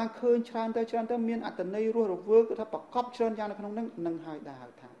រទៅបានឃើញច្រើនទៅមានអត្ថន័យរស់រវើកថាប្រកបច្រើនយ៉ាងនៅក្នុងនឹងហើយដែលហៅ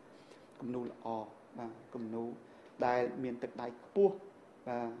ថាគំនូរល្អបាទគំនូរដែលមានទឹកដៃខ្ពស់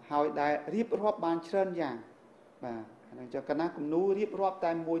បាទហើយដែលរៀបរាប់បានច្រើនយ៉ាងបាទអញ្ចឹងកណាគំនូររៀបរាប់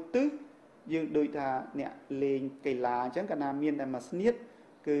តែមួយទិសយើងដូចថាអ្នកលេងកីឡាអញ្ចឹងកណាមានតែមួយស្នៀត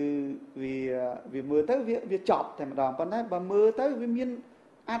គឺវាមើលទៅវាចប់តែម្ដងប៉ុន្តែបើមើលទៅវាមាន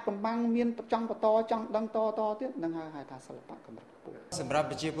អាចកំបាំងមានចង់បន្តចង់ដឹងតទៀតនឹងហៅថាសិល្បៈកម្រិតខ្ពស់សម្រាប់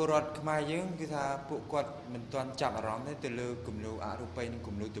ប្រជាពលរដ្ឋខ្មែរយើងគឺថាពួកគាត់មិនទាន់ចាប់អារម្មណ៍ទេទៅលើគំនូរអរូបីនិង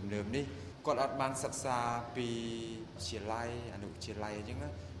គំនូរទំនើបនេះគាត់អត់បានសិក្សាពីវិទ្យាល័យអនុវិទ្យាល័យអញ្ចឹង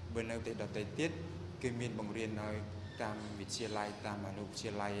បើនៅទីដទៃទៀតគេមានបង្រៀនឲ្យតាមវិទ្យាល័យតាមអនុវិទ្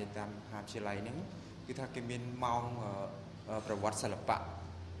យាល័យតាមមហាវិទ្យាល័យហ្នឹងគឺថាគេមានម៉ោងប្រវត្តិសិល្បៈ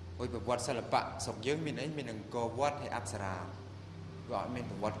ប្រវត្តិសិល្បៈស្រុកយើងមានអីមានអង្គរវត្តហើយអប្សរាក៏អត់មាន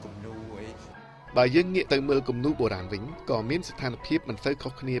ប្រវត្តិគំនូរអីបើយើងងាកទៅមើលគំនូរបុរាណវិញក៏មានស្ថានភាពមិនសូវខុ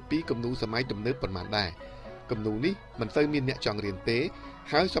សគ្នាពីគំនូរសម័យទំនើបប៉ុន្មានដែរគំនូរនេះមិនសូវមានអ្នកចង់រៀនទេ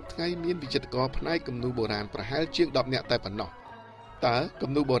ហើយសប្តាហ៍ថ្ងៃមានវិចិត្រករផ្នែកគំនូរបុរាណប្រហែលជាង10នាក់តែប៉ុណ្ណោះតើ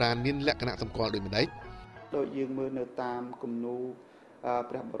គំនូរបុរាណមានលក្ខណៈសម្គាល់ដូចម្ដេចដូចយើងមើលនៅតាមគំនូរ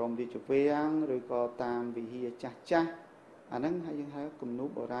ព្រះបរមរាជវាំងឬក៏តាមវិហារចាស់អាហ្នឹងហើយយើងហៅគំនូរ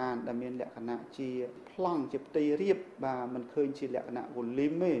បុរាណដែលមានលក្ខណៈជាប្លង់ជាផ្ទៃរាបបាទមិនឃើញជាលក្ខណៈវូលី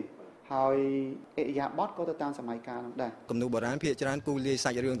មទេហើយអិរិយាបថក៏ទៅតាមសម័យកាលនោះដែរគំនូរបុរាណភាគច្រើនពូលាយសា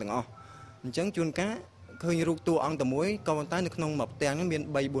ច់រឿងទាំងអស់អញ្ចឹងជួនកាលឃើញរូបតួអង្គតែមួយក៏ប៉ុន្តែនៅក្នុងមួយផ្ទាំងហ្នឹងមាន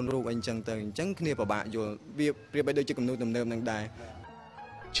3 4រូបអីអញ្ចឹងទៅអញ្ចឹងគ្នាពិបាកយល់វាប្រៀបបីដូចជាគំនូរទំនើបនឹងដែរ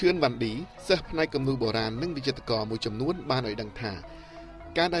ឈឿនវ៉ាន់ឌីសិស្សផ្នែកគំនូរបុរាណនិងវិចិត្រករមួយចំនួនបានឲ្យដឹងថា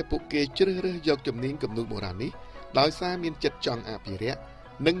ការដែលពួកគេជ្រើសរើសយកជំនាញគំនូរបុរាណនេះដោយសារមានចិត្តចង់អភិរក្ស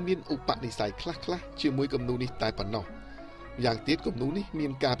និងមានឧបនិស្ស័យខ្លះៗជាមួយគំនូរនេះតែប៉ុណ្ណោះយ៉ាងទៀតគំនូរនេះមា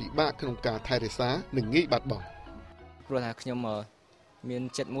នការពិបាកក្នុងការថែរក្សានិងងាយបាត់បង់ព្រោះថាខ្ញុំមាន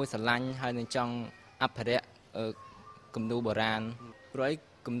ចិត្តមួយស្រឡាញ់ហើយនឹងចង់អភិរក្សគំនូរបុរាណព្រោះឯ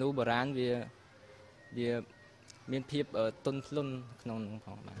គំនូរបុរាណវា មានភាពទន់ភ្លន់ក្នុងផ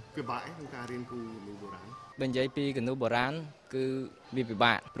ងបាទ ពិបាកក្នុងការរៀនគូនៅបុរាណ បើនិយាយពីគំនូរបុរាណគឺវាពិ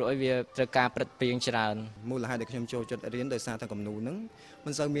បាកព្រោះឲ្យវាត្រូវការព្រឹត្តព្រៀងច្រើន មូលហេតុដែលខ្ញុំចូលចិត្តរៀនដោយសារតែគំនូរហ្នឹង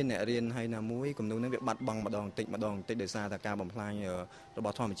មិនសូវមានអ្នករៀនហើយណាមួយគំនូរហ្នឹងវាបាត់បង់ម្ដងបន្តិចដោយសារតែការបំផ្លាញរប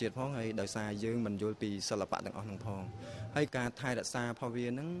ស់ធម្មជាតិផងហើយដោយសារយើងមិនយល់ពីសិល្បៈទាំងអស់ហ្នឹងផងហើយការថែរក្សាផលវា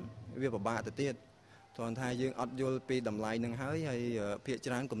ហ្នឹងវាពិបាកទៅទៀតគ្រាន់ថាយើងអត់យល់ពីតម្លៃហ្នឹងហើយភាគ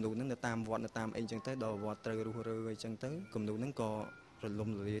ច្រើនគំនូរហ្នឹងនៅតាមវត្តនៅតាមអីចឹងទៅដល់វត្តត្រូវរុះរើអីចឹងទៅគំនូរហ្នឹងក៏រលំ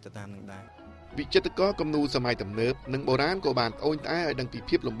រលាយទៅតាមនឹងដែរ វិចិត្រករគំនូរសម័យទំនើបនិងបុរាណក៏បានត្អូញត្អែឲ្យដឹងពី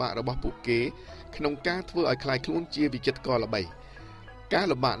ភាពលំបាករបស់ពួកគេក្នុងការធ្វើឲ្យคล้ายខ្លួនជាវិចិត្រករល្បីការ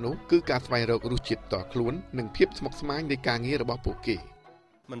លំបាកនោះគឺការស្វែងរករសជាតិតខ្លួននិងភាពស្មុគស្មាញនៃការងាររបស់ពួកគេ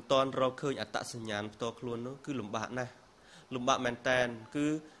មិនតាន់រកឃើញអត្តសញ្ញាណផ្ទាល់ខ្លួននោះគឺលំបាកណាស់លំបាកមែនតែនគឺ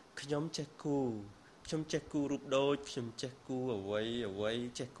ខ្ញុំចេះគូរូបដូចខ្ញុំចេះគូអ្វី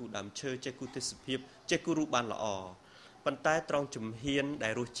ចេះគូដើមឈើចេះគូទេសភាពចេះគូរូបបានល្អប៉ុន្តែត្រង់ជំហានដែ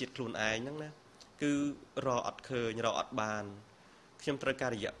លរសជាតិខ្លួនឯងហ្នឹងណាគឺរកអត់ឃើញរកអត់បានខ្ញុំត្រូវការ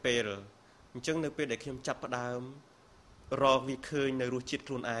រយៈពេលអញ្ចឹងនៅពេលដែលខ្ញុំចាប់ផ្ដើមរកវាឃើញនៅរសជាតិ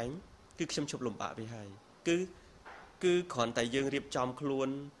ខ្លួនឯងគឺខ្ញុំជប់លំបាកវាហើយគឺគ្រាន់តែយើងរៀបចំខ្លួន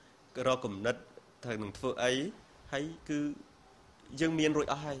រកគំនិតត្រូវនឹងធ្វើអីហើយគឺយើងមានរួច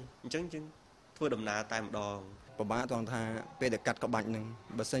អស់ហើយអញ្ចឹងយើងធ្វើដំណើរតែម្ដងពិបាកត្រង់ថាពេលដែលកាត់ក្បាច់ហ្នឹង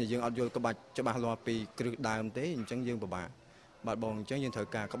បើសិនជាយើងអត់យល់ក្បាច់ច្បាស់លាស់ពីគ្រឹះដើមទេអញ្ចឹងយើងពិបាកបាទបងអញ្ចឹងយើងត្រូវ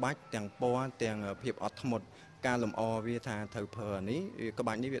ការក្បាច់ទាំងពណ៌ទាំងភាពអត់ធ្មត់ការលម្អវាថាត្រូវប្រើនេះក្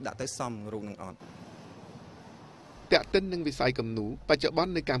បាច់នេះវាដាក់ទៅសមរូបនឹងអត់តាក់ទិននឹងវិស័យគំនូរបច្ចុប្បន្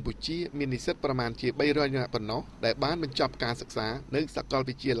ននៅកម្ពុជាមាននិស្សិតប្រមាណជា300នាក់ប៉ុណ្ណោះដែលបានបញ្ចប់ការសិក្សានៅសាកល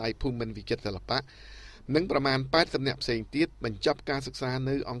វិទ្យាល័យភូមិន្ទវិចិត្រសិល្បៈនិងប្រមាណ80នាក់ផ្សេងទៀតបញ្ចប់ការសិក្សា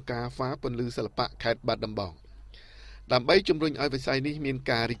នៅអង្គការហ្វាពន្លឺសិល្បៈខេត្តបាត់ដំបងដើម្បីជំរុញឲ្យវិស័យនេះមាន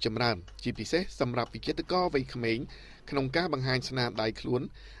ការរីកចម្រើនជាពិសេសសម្រាប់វិចិត្រករវ័យក្មេងក្នុងការបង្ហាញស្នាដៃខ្លួន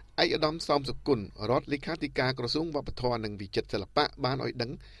ឯកឧត្តមសោមសុគន្ធរដ្ឋលេខាធិការក្រសួងវប្បធម៌និងវិចិត្រសិល្បៈបានឲ្យដឹ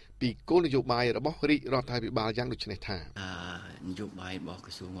ងពីគោលនយោបាយរបស់រាជរដ្ឋាភិបាលយ៉ាងដូចនេះថានយោបាយរបស់ក្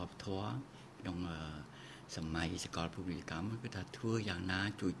រសួងវប្បធម៌ក្នុងសម័យសកលភាវូបកម្មគឺថាធ្វើយ៉ាងណា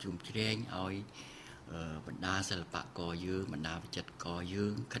ជួយជ្រោមជ្រែងឲ្យបណ្ដាសិល្បករយើងបណ្ដាវិចិត្រករយើ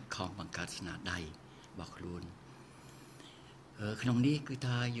ងខិតខំបង្កើតស្នាដៃរបស់ខ្លួនក្នុងនេះគឺ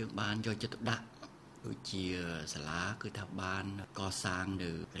ថាយើងបានយកចិត្តទុកដាក់ដូចជាសាលាគឺថាបានកសាងនៅ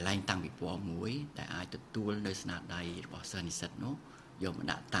កន្លែងតាំងពិព័រណ៍មួយដែលអាចទទួលនៅស្នាដៃរបស់សិស្សនិស្សិតនោះយកមក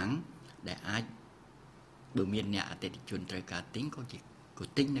ដាក់តាំងដែលអាចបើមានអ្នកអតិថិជនត្រូវការទិញក៏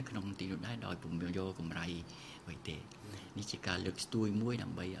ទិញនៅក្នុងទីនោះដែរដោយពុំយកកម្រៃអ្វីទេនេះជាការលើកស្ទួយមួយដើ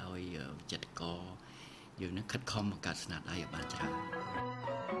ម្បីឲ្យវិចិត្រករយើងនឹងខិតខំបង្កើតស្នាដៃឲ្យបានច្រើន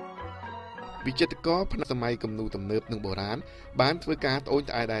វិចិត្រករផ្នែកសម័យគំនូរទំនើបនិងបុរាណបានធ្វើការត្អូញ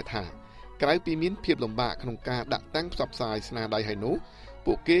ត្អែដែរថាក្រៅពីមានភាពលំបាកក្នុងការដាក់តាំងផ្សព្វផ្សាយស្នាដៃហើយនោះ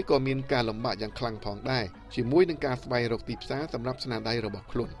ពួកគេក៏មានការលំបាកយ៉ាងខ្លាំងផងដែរជាមួយនឹងការស្វែងរកទីផ្សារសម្រាប់ស្នាដៃរបស់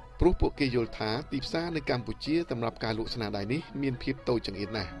ខ្លួនព្រោះពួកគេយល់ថាទីផ្សារនៅកម្ពុជាសម្រាប់ការលក់ស្នាដៃនេះមានភាពតូចចង្អៀត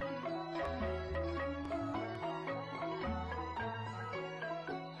ណាស់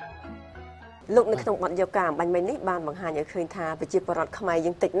លោកនៅក្នុងបទយកការអំបញ្ញមិញនេះបានបង្ហាញឲ្យឃើញថាប្រជាពលរដ្ឋខ្មែរ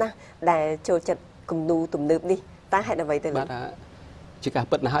យើងតិចណាស់ដែលចូលចិត្តគំនូរទំនើបនេះតែហេតុអ្វីទៅលោកជាការ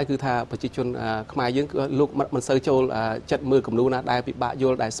ពិតណាស់ហើយគឺថាប្រជាជនខ្មែរយើងគឺលោកមិនសូវចូលចិត្តមើលគំនូរណាដែលពិបាកយ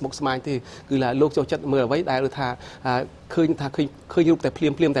ល់ដែលស្មុគស្មាញទេគឺលោកចូលចិត្តមើលអ្វីដែលថាឃើញរូបតែភ្លា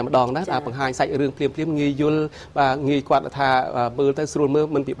មតែម្ដងណាដែលបង្ហាញសាច់រឿងភ្លាមងាយយល់បាទងាយគាត់ថាមើលទៅស្រួលមើល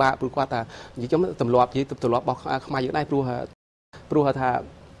មិនពិបាកព្រោះគាត់ថានិយាយចំទម្លាប់របស់ខ្មែរយើងដែរព្រោះថា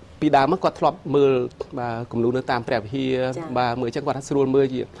ពីដើមមកគាត់ធ្លាប់មើលគំនូរនៅតាមព្រះវិហារបាទមើលអញ្ចឹងគាត់ថាស្រួលមើល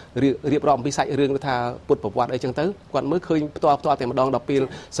ជារៀបរាប់អំពីសាច់រឿងថាពុទ្ធប្រវត្តិអីចឹងទៅគាត់មើលឃើញផ្ទាល់តែម្ដងដល់ពេល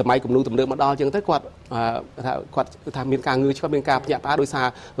សម័យគំនូរទំនើបមកដល់អញ្ចឹងទៅគាត់ថាមានការងឿឆ្គាត់មានការភ្ញាក់ផ្អើលដោយសារ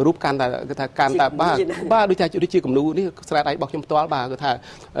រូបកាន់តែបាទដូចជាគំនូរនេះស្នាដៃរបស់ខ្ញុំផ្ទាល់បាទគាត់ថា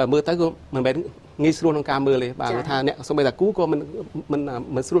មើលទៅក៏មិនមែនងាយស្រួលក្នុងការមើលទេបាទថាអ្នកសូម្បីតែគូក៏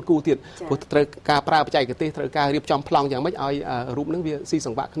មិនស្រួលគូទៀតព្រោះត្រូវការប្រើបច្ចេកទេសត្រូវការរៀបចំប្លង់យ៉ាងម៉េចឲ្យរូបហ្នឹងវាស៊ីស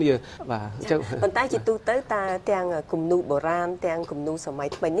ង្វាក់គ្នាបាទអញ្ចឹងប៉ុន្តែជាទូទៅតើទាំងគំនូរបុរាណទាំងគំនូរសម័យ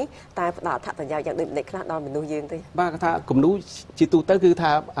ថ្មីនេះតើផ្ដល់អត្ថប្រយោជន៍យ៉ាងដូចម្តេចខ្លះដល់មនុស្សយើងទេបាទគាត់ថាគំនូរជាទូទៅគឺ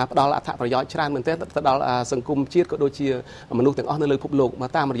ថាផ្ដល់អត្ថប្រយោជន៍ច្រើនមែនទែនទៅដល់សង្គមជាតិក៏ដូចជាមនុស្សទាំងអស់នៅលើពិភពលោកមក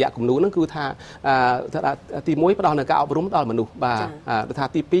តាមរយៈគំនូរហ្នឹងគឺថាទី1ផ្ដល់នៅការអប់រំដល់មនុស្សបាទថា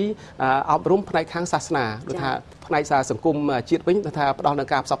ទី2អប់រំផ្នែកខាងសាសនាដូចថា ផ្នែកសារសង្គមជាតិវិញថាផ្ដល់នូវ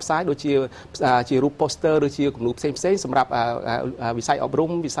ការផ្សព្វផ្សាយដូចជារូប poster ឬជាគំនូរផ្សេងៗសម្រាប់វិស័យអប់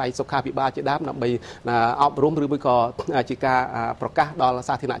រំវិស័យសុខាភិបាលជាដើមដើម្បីអប់រំឬមួយក៏ជាការប្រកាសដល់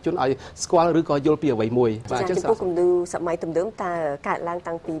សាធារណជនឲ្យស្គាល់ឬក៏យល់ពីអ្វីមួយបាទចំពោះគំនូរសម័យទំនើបតើកើតឡើង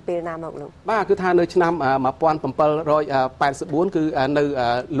តាំងពីពេលណាមកលោកបាទគឺថានៅឆ្នាំ1784គឺនៅ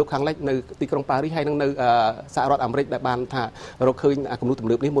លោកខាងលិចនៅទីក្រុងប៉ារីសហើយនឹងនៅសហរដ្ឋអាមេរិកដែលបានថារកឃើញគំនូរទំ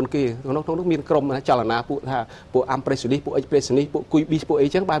នើបនេះមុនគេក្នុងនោះមានក្រុមចលនាពួក impressionist ពួក expressionist ពួក cubist ពួកអី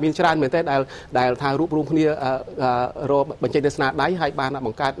ចឹងបាទមានច្រើនមែនទេដែលថារួបរวมគ្នារកបញ្ចេញនៅស្នាដៃហើយបានប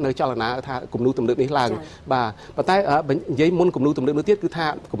ង្កើតនៅចលនាថាគំនូរទំនើបនេះឡើងបាទប៉ុន្តែនិយាយមុនគំនូរទំនើបនោះទៀតគឺថា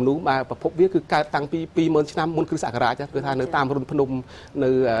គំនូរប្រភពវាគឺកើតតាំងពី20,000 ឆ្នាំមុនគ្រិស្តសករាជគឺថានៅតាមរុនភ្នំនៅ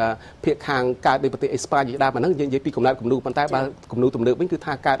ភាគខាងកើតនៃប្រទេសអេស្ប៉ាញជាដើមហ្នឹងនិយាយពីកំណើតគំនូរប៉ុន្តែបើគំនូរទំនើបវិញគឺ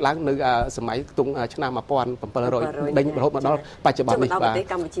ថាកើតឡើងនៅសម័យក្នុងឆ្នាំ1700ដេញរហូតមកដល់បច្ចុប្បន្ននេះបាទ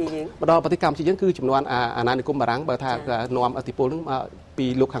មកដល់ប្រទេសកម្ពុជាយើងគឺចំនួនអាណានិគមបារាំងបើថានាំឥទ្ធិពលហ្នឹងពី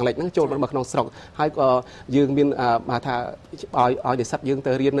លោកខាងលិចហ្នឹងចូលមកក្នុងស្រុកហើយក៏យើងមានថាឲ្យនិស្សិតយើង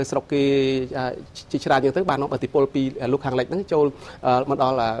ទៅរៀននៅស្រុកគេជាច្រើនយ៉ាងទៅបាននាំឥទ្ធិពលពីលោកខាងលិចហ្នឹងចូលមកដ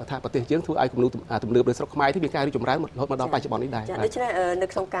ល់ថាប្រទេសយើងធ្វើឲ្យគំនូរទំនើបនៅស្រុកខ្មែរនេះមានការរីកចម្រើនរហូតមកដល់បច្ចុប្បន្ននេះដែរដូច្នេះនៅ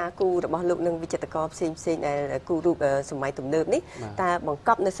ក្នុងការគូរបស់លោកនឹងវិចិត្រករផ្សេងដែលគូរូបសម័យទំនើបនេះតើបង្ក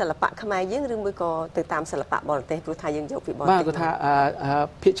ប់នៅសិល្បៈខ្មែរយើងឬមួយក៏ទៅតាមសិល្បៈបរទេសព្រោះថាយើងយកពីបរទេសបាទគឺថា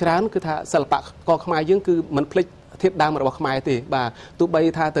ភាគច្រើនគឺថាសិល្បៈករខ្មែរយើងគឺមិនភ្លេចធាតុដើមរបស់ខ្មែរទេបាទទោះបី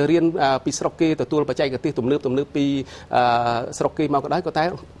ថាទៅរៀនពីស្រុកគេទទួលបច្ចេកទេសទំនើបពីស្រុកគេមកក៏ដោយក៏តែ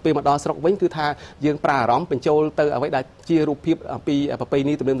ពេលមកដល់ស្រុកវិញគឺថាយើងប្រើអារម្មណ៍បញ្ចូលទៅអ្វីដែលជារូបភាពអំពីប្រពៃ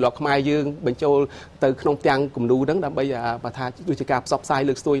ណីទំនើបរបស់ខ្មែរយើងបញ្ចូលទៅក្នុងទាំងគំនូរហ្នឹងដើម្បីបើថាដូចជាការផ្សព្វផ្សាយ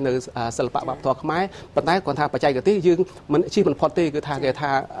លើកស្ទួយនៅសិល្បៈវប្បធម៌ខ្មែរប៉ុន្តែគាត់ថាបច្ចេកទេសយើងមិនជិះមិនផុតទេគឺថាគេ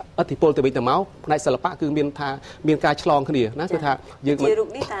ថាឥទ្ធិពលទៅវិញទៅមកផ្នែកសិល្បៈគឺមានការឆ្លងគ្នាណាគឺថាយើងជារូប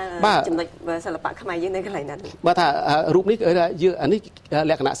នេះតើចំណុចសិល្បៈខ្មែរយើងនៅកន្លែងណាបាទថារូបនេះគឺយើងអានេះ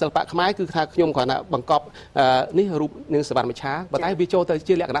លក្ខណៈសិល្បៈខ្មែរគឺថាខ្ញុំគ្រាន់តែបង្កប់នេះរូបនឹងសវណ្ណមច្ឆាប៉ុន្តែវាចូលទៅ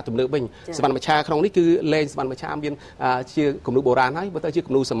ជាលក្ខណៈទំនើបវិញសវណ្ណមច្ឆាក្នុងនេះគឺលេងសវណ្ណមច្ឆាមានជាគំនូរបុរាណហើយបើទៅជា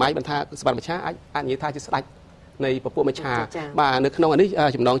គំនូរសម័យបន្តថាសវណ្ណមច្ឆាអាចនិយាយថាជាស្ដេចនៃពពួកមច្ឆាបាទនៅក្នុងនេះ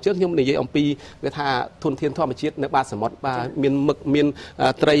ចំណងជើងខ្ញុំនិយាយអំពីគេថាធនធានធម្មជាតិនៅបាតសមុទ្របាទមានមឹកមាន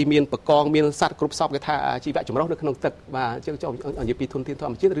ត្រីមានបកងមានសត្វគ្រប់សពគេថាជីវៈចម្រុះនៅក្នុងទឹកបាទអញ្ចឹងចូលនិយាយពីធនធានធ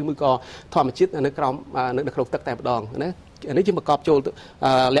ម្មជាតិឬមួយក៏ធម្មជាតិនៅក្រោមនៅក្នុងទឹកតែម្ដងណានេះជាប្រកបចូល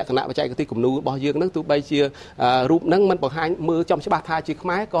លក្ខណៈបច្ចេកទេសគំនូររបស់យើងនឹងទោះបីជារូបនឹងមិនបង្ហាញមើលចំច្បាស់ថាជាខ្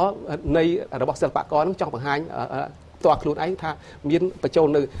មែរក៏នៃរបស់សិល្បករនឹងចង់បង្ហាញតើខ្លួនឯងថាមានបញ្ចូល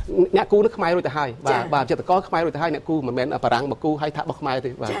នៅអ្នកគូនឹងខ្មែររួចទៅហើយបាទចិត្តកលខ្មែររួចទៅហើយអ្នកគូមិនមែនបារាំងមកគូហើយថារបស់ខ្មែរទេ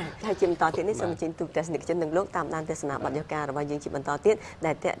បាទហើយជាបន្តទៀតនេះសូមជិញទូទស្សនិកជននឹងលោកតាមដានទស្សនាបទយការរបស់យើងជាបន្តទៀត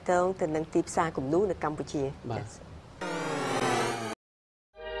ដែលតកតងទៅនឹងទីផ្សារគំនូរនៅកម្ពុជា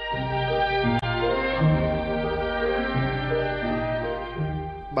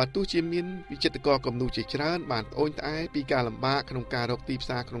បាទទោះជាមានវិចិត្រករគំនូរជាច្រើនបានត្អូញត្អែពីការលំបាកក្នុងការរកទីផ្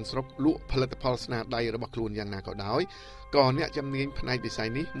សារក្នុងស្រុកលក់ផលិតផលស្នាដៃរបស់ខ្លួនយ៉ាងណាក៏ដោយក៏អ្នកជំនាញផ្នែកវិស័យ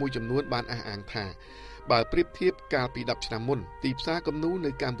នេះមួយចំនួនបានអះអាងថាបើប្រៀបធៀបកាលពី10ឆ្នាំមុនទីផ្សារគំនូរ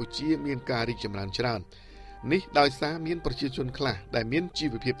នៅកម្ពុជាមានការរីកចម្រើនច្រើននេះដោយសារមានប្រជាជនខ្លះដែលមានជី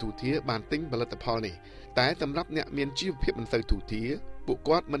វភាពទូធាបានទិញផលិតផលនេះតែសម្រាប់អ្នកមានជីវភាពមិនសូវទូធាពួក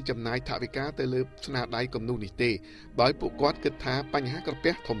គាត់មិនចំណាយថវិកាទៅលើស្នាដៃគំនូរនេះទេដោយពួកគាត់គិតថាបញ្ហាក្រ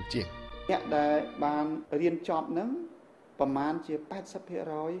ពះធំជាងអ្នកដែលបានរៀនចប់នឹងប្រមាណជា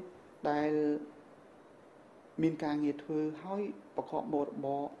 80% ដែលមានការងារធ្វើហើយប្រកបមុខរប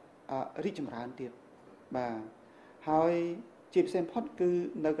ររីកចម្រើនទៀតបាទហើយជាផ្សេងផុតគឺ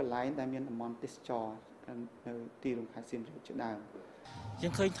នៅកន្លែងដែលមានតំបន់ទេសចរនៅទីរួមខេត្តសៀមរាបជាដើមយើ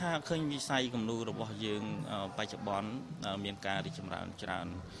ងឃើញថាឃើញវិស័យគំនូររបស់យើងបច្ចុប្បន្នមានការរីកចម្រើនច្រើន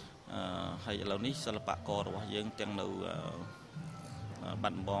ហើយឥឡូវនេះសិល្បកររបស់យើងទាំងនៅបា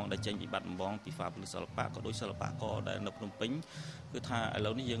ត់ដំបងដែលចេញពីបាត់ដំបងពីហ្វាពលិសិល្បៈក៏ដូចសិល្បករដែលនៅភ្នំពេញគឺថាឥ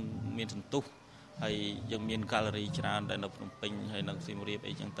ឡូវនេះយើងមានសន្ទុះហើយយើងមាន gallery ច្រើនដែលនៅភ្នំពេញហើយនៅសៀមរាប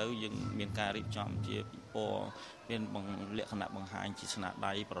អីចឹងទៅយើងមានការរៀបចំជាពិព័រណ៍មានលក្ខណៈបង្ហាញជាស្នា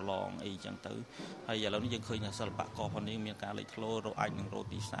ដៃប្រឡងអីចឹងទៅហើយឥឡូវនេះយើងឃើញថាសិល្បករផងនេះមានការលេចធ្លោរកអាចនឹងរក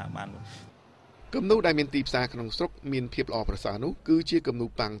ទីផ្សារបានគំនូរដែលមានទីផ្សារក្នុងស្រុកមានភាពល្អប្រសើរនោះគឺជាគំនូរ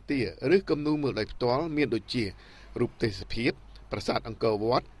ប៉ាំងទាឬគំនូរមើលដោយផ្ទាល់មានដូចជារូបទេសភាពប្រាសាទអង្គរវ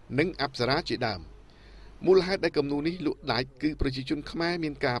ត្តនិងអប្សរាជាដើមមូលហេតុដែលគំនូរនេះលក់ដាច់គឺប្រជាជនខ្មែរមា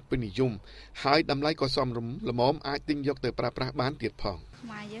នការពេញនិយមហើយតម្លៃក៏សមរម្យល្មមអាចទិញយកទៅប្រើប្រាស់បានទៀតផងខ្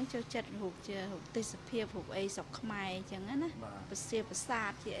មែរយើងចូលចិត្តរូបជារូបទេសភាពរូបអីស្រុកខ្មែរអញ្ចឹងណាប្រាសា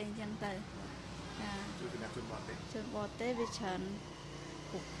ទជាអីអញ្ចឹងទៅជនបរទេសវាច្រើន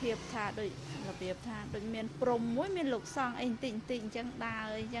រូបភាពថាដូចរបៀបថាដូចមានព្រំមួយមានលោកសង្ឃអីបន្តិចអញ្ចឹងដើរ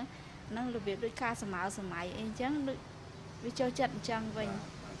អីអញ្ចឹង ហ្នឹងរបៀបដូចការសម័យអីអញ្ចឹងវាចូលចិត្តអញ្ចឹងវិញ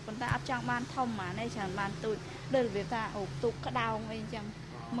ប៉ុន្តែអត់ចង់បានធំហ្មងទេច្រើនបានទូចដូចរបៀបថាអូទូកក្តោងអីអញ្ចឹង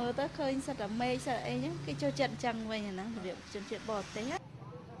មើលទៅឃើញសិតតែមេឃសិតអីអញ្ចឹងគេចូលចិត្តអញ្ចឹងវិញអាហ្នឹងរបៀបជនជាតិបរទេស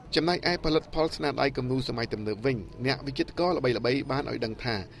ចំណែកឯផលិតផលស្នាដៃគំនូរសម័យទំនើបវិញអ្នកវិចិត្រករល្បីៗបានឲ្យដឹង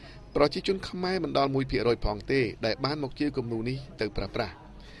ថាប្រជាជនខ្មែរមិនដល់ 1% ផងទេដែលបានមកជាគំនូរនេះទៅប្រើប្រាស់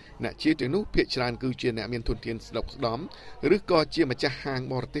អ្នកជាទាំងនោះភាគច្រើនគឺជាអ្នកមានធនធានស្ដុកស្ដំឬក៏ជាម្ចាស់ហាង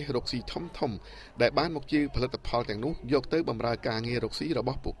បរទេសរកស៊ីធំដែលបានមកជាផលិតផលទាំងនោះយកទៅបម្រើការងាររកស៊ីរប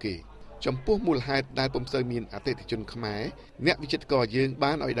ស់ពួកគេចំពោះមូលហេតុដែលពុំសូវមានអតិថិជនខ្មែរអ្នកវិចិត្រករយើង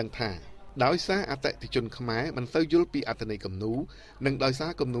បានឲ្យដឹងថាដោយសារអតិថិជនខ្មែរមិនសូវយល់ពីអត្ថន័យគំនូរនិងដោយសា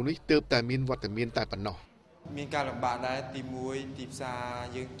រគំនូរនេះទើបតែមានវត្តមានតែប៉ុណ្ណោះមានការលំបាកដែរទី1ទីផ្សារ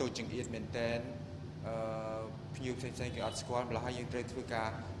យើងតូចចង្អៀតមែនតើភ្ញៀវផ្សេងៗគេអត់ស្គាល់ម្ល៉េះហើយយើងត្រូវធ្វើការ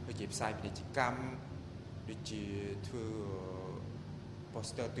ដូចជាផ្សាយពាណិជ្ជកម្មដូចជាធ្វើ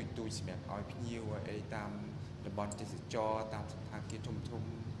poster ទូចៗសម្រាប់ឲ្យភ្ញៀវអីតាមតំបន់ទេសចរតាមសណ្ឋាគារធំ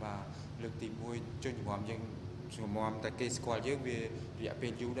បាទលើកទី1ជនជំនាន់យើងជំនាន់តែគេស្គាល់យើងវារយៈពេ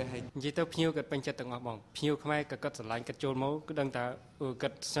លយូរដែរហើយនិយាយទៅភ្ញៀវគាត់ពេញចិត្តទាំងអស់បងភ្ញៀវខ្មែរក៏គាត់ស្រឡាញ់គាត់ចូលមកគឺដឹងថាគា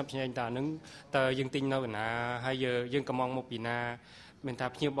ត់ស្ញប់ស្ញែងតាហ្នឹងតើយើងទិញនៅកណាហើយយើងកំងមកពីណាមានថា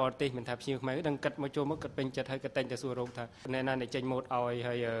ភ្ញៀវបរទេសមានថាភ្ញៀវខ្មែរដឹងគាត់មកចូលមកគាត់ពេញចិត្តហើយគាត់តែងតែសួររោគថាអ្នកណាអ្នកចេញម៉ូតឲ្យ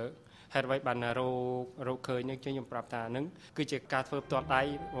ហើយហេតុអ្វីបានរោគឃើញនឹងខ្ញុំប្រាប់ថាហ្នឹងគឺជាការធ្វើផ្ទាល់ដៃ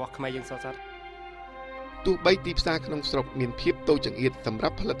របស់ខ្មែរយើងសតទោះបីទីផ្សារក្នុងស្រុកមានភាពតូចចង្អៀតសម្រា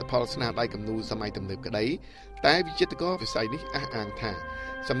ប់ផលិតផលស្នាដៃគំនូរសម័យទំនើបក្តីតែវិចិត្រករវិស័យនេះអះអាងថា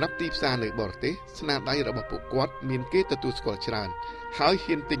សម្រាប់ទីផ្សារនៅបរទេសស្នាដៃរបស់ពួកគាត់មានគេទទួលស្គាល់ច្រើនហើយ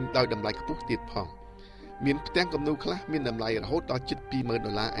ហ៊ានទិញដោយតម្លៃខ្ពស់ទៀតផងមានផ្ទាំងគំនូរខ្លះមានតម្លៃរហូតដល់ជិត$20,000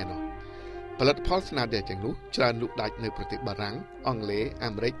ឯណោះផលិតផលស្នាដៃទាំងនោះច្រើនលក់ដាច់នៅប្រទេសបារាំងអង់គ្លេសអា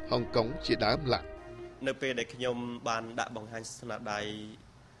មេរិកហុងកុងជាដើមឡាក់នៅពេលដែលខ្ញុំបានដាក់បង្ហាញស្នាដៃ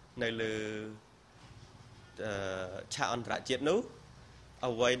នៅលើឆាកអន្តរជាតិនោះ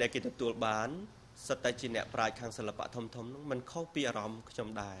អ្វីដែលគេទទួលបានសិតតែជាអ្នកប្រាជ្ញខាងសិល្បៈធំៗនោះមិនខុសពីអារម្មណ៍ខ្ញុំ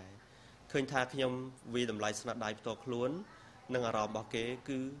ដែរឃើញថាខ្ញុំវិតម្លៃស្នាដៃផ្ទាល់ខ្លួននិងអារម្មណ៍របស់គេ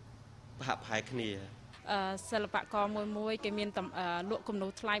គឺប្រហាក់ប្រហែលគ្នាសិល្បករមួយគេមានលក់គំនូ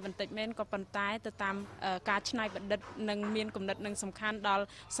រថ្លៃបន្តិចមែនក៏ប៉ុន្តែទៅតាមការច្នៃប្រឌិតនិងមានគំនិតនិងសំខាន់ដល់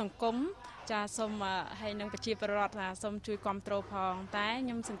សង្គមចាសូមហើយនឹងប្រជាពលរដ្ឋថាសូមជួយគាំទ្រផងតែខ្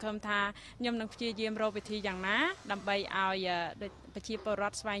ញុំសង្ឃឹមថាខ្ញុំនឹងព្យាយាមរកវិធីយ៉ាងណាដើម្បីឲ្យប្រជាពលរ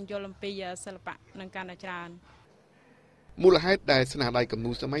ដ្ឋស្វែងយល់អំពីសិល្បៈនិងការច្រើនមូលហេតុដែលស្នាដៃគំ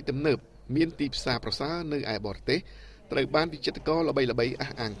នូរសម័យទំនើបមានទីផ្សារប្រសើរនៅឯបរទេសត្រូវបានវិចិត្រករល្បីៗអះ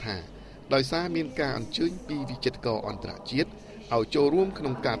អាងថាដោយសារមានការអញ្ជើញពីវិចិត្រករអន្តរជាតិឲ្យចូលរួមក្នុ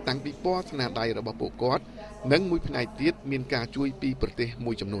ងការតាំងពិព័រណ៍ស្នាដៃរបស់ពួកគាត់និងមួយផ្នែកទៀតមានការជួយពីប្រទេស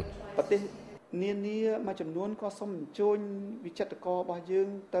មួយចំនួនប្រទេសនានាមួយចំនួនក៏សូមអញ្ជើញវិចិត្រកររបស់យើង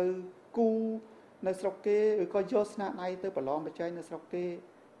ទៅគូនៅស្រុកគេឬក៏យកស្នាដៃទៅប្រឡងប្រជែងនៅស្រុកគេ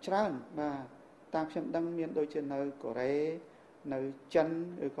ច្រើនបាទតាមខ្ញុំដឹងមានដូចជានៅកូរ៉េនៅចិន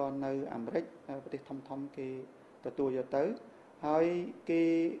ឬក៏នៅអាមេរិកប្រទេសធំៗគេទទួលយកទៅហើយគេ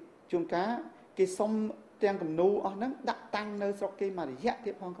ជួនកាលគេសុំទាំងគំនូរអស់ហ្នឹងដាក់តាំងនៅស្រុកគេមួយរយៈ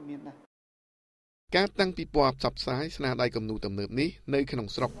ទៀតផងក៏មានដែរការតាំងពិព័រណ៍ផ្សព្វផ្សាយស្នាដៃគំនូរទំនើបនេះនៅក្នុង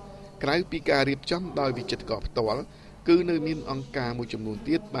ស្រុកក្រៅពីការរៀបចំដោយវិចិត្រករផ្ទាល់គឺនៅមានអង្គការមួយចំនួន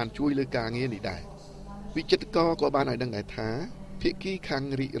ទៀតបានជួយលើការងារនេះដែរវិចិត្រករក៏បានឲ្យដឹងដែរថាភាគីខាង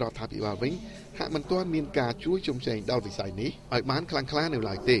រាជរដ្ឋាភិបាលវិញហាក់មិនទាន់មានការជួយជំរុញដល់វិស័យនេះឲ្យបានខ្លាំងក្លានៅ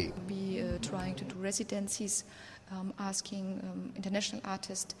ឡើយទេ trying to do residencies asking international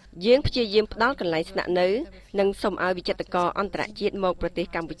artists យើងព្យាយាមផ្ដល់កន្លែងស្នាក់នៅនិងសូមឲ្យវិចិត្រករអន្តរជាតិមកប្រទេស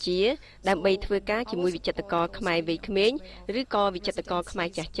កម្ពុជាដើម្បីធ្វើការជាមួយវិចិត្រករខ្មែរវ័យក្មេងឬក៏វិចិត្រករខ្មែរ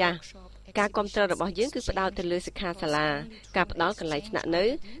ចាស់ចាស់ការគាំទ្ររបស់យើងគឺផ្ដោតទៅលើសិក្ខាសាលាការផ្ដល់កន្លែងស្នាក់នៅ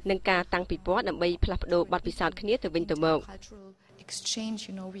និងការតាំងពិព័រណ៍ដើម្បីផ្លាស់ប្ដូរបទពិសោធន៍គ្នាទៅវិញទៅមក exchange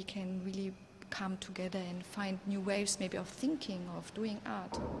we can really come together and find new ways maybe of thinking of doing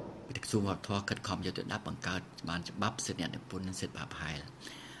art ក្រសួងវប្បធម៌ខិតខំយកទៅដាក់បង្កើតបានច្បាប់សិទ្ធិអ្នកនិពន្ធនិងសិទ្ធិបព្វផែល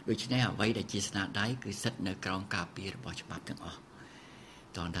ដូច្នេះអ្វីដែលជាស្នាដៃគឺសិទ្ធិនៅក្រោមការពាររបស់ច្បាប់ទាំងអស់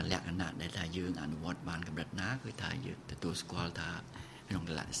តោះតែលក្ខណៈដែលថាយើងអនុវត្តបានកម្រិតណាគឺថាយើងទទួលស្គាល់ថាក្នុង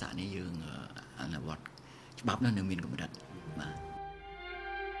លក្ខណៈនេះយើងអនុវត្តច្បាប់នោះនៅមានកម្រិតបាទ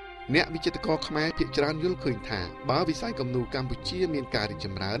អ្នកវិចិត្រករខ្មែរភាគច្រើនយល់ឃើញថាបើវិស័យគំនូរកម្ពុជាមានការរីកច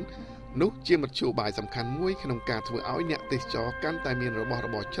ម្រើននោះជាមធ្យោបាយសំខាន់មួយក្នុងការធ្វើឲ្យអ្នកទេសចរកាន់តែមានរបស់រ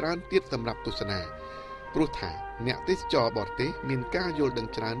បរច្រើនទៀតសម្រាប់ទស្សនាព្រោះថាអ្នកទេសចរបរទេសមានការយល់ដឹង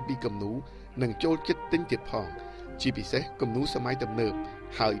ច្រើនពីគំនូរនិងចូលចិត្តទិញទៀតផងជាពិសេសគំនូរសម័យទំនើប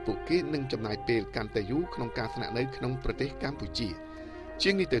ហើយពួកគេនឹងចំណាយពេលកាន់តែយូរក្នុងការស្នាក់នៅក្នុងប្រទេសកម្ពុជាជា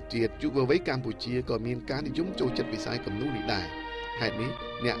ងនេះទៅទៀតយុវវ័យកម្ពុជាក៏មានការនិយមចូលចិត្តវិស័យគំនូរនេះដែរហ ហេតុនេះ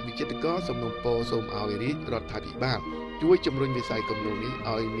អ្នកវិចិត្រករសំណូមពរសូមឲ្យរាជរដ្ឋាភិបាលជួយជំរុញវិស័យគំនូរនេះ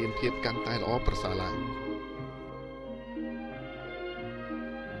ឲ្យមានភាពកាន់តែល្អប្រសើរឡើង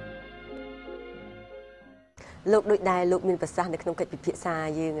លោកដូចដែរលោកមានប្រសាសន៍នៅក្នុងកិច្ចពិភាក្សា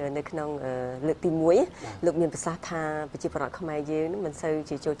យើងនៅក្នុងលើកទី1លោកមានប្រសាសន៍ថាប្រជាពលរដ្ឋខ្មែរយើងនឹងមិនសូវ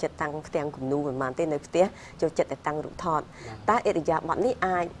ជាចូលចិត្តតាំងផ្ទាំងគំនូរប៉ុន្មានទេនៅផ្ទះចូលចិត្តតែតាំងរូបថតតើអិរិយាបថនេះ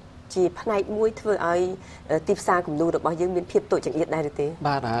អាចជាផ្នែកមួយធ្វើឲ្យទីផ្សារគំនូររបស់យើងមានភាពតូចចង្អៀតដែរឬទេ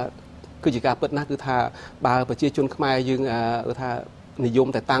បាទគឺជាការពិតណាស់គឺថាបើប្រជាជនខ្មែរយើងគឺថានិយម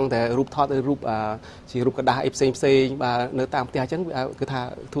តែតាំងតែរូបថតឬរូបជារូបกระดาษអីផ្សេងបាទនៅតាមផ្ទះអញ្ចឹងគឺថា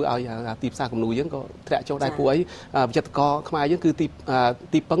ធ្វើឲ្យទីផ្សារគំនូរយើងក៏ធ្លាក់ចុះដែរព្រោះអីវិចិត្រករខ្មែរយើងគឺ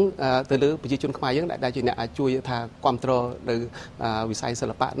ទីពឹងទៅលើប្រជាជនខ្មែរយើងដែលជាអ្នកជួយថាគ្រប់គ្រងនៅវិស័យសិ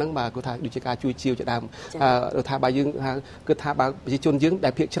ល្បៈហ្នឹងបាទគឺថាដូចជាការជួយជាវជាដើមថាបើយើងគឺថាបើប្រជាជនយើងដែ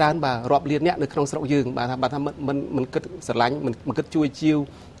លភាគច្រើនបាទរាប់លានអ្នកនៅក្នុងស្រុកយើងបាទថាមិនគិតស្រឡាញ់មិនគិតជួយជាវ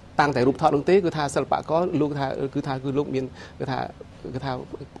តាំងតែរូបថតនោះទេគឺថាសិល្បករលោកថាគឺលោកមានគឺថា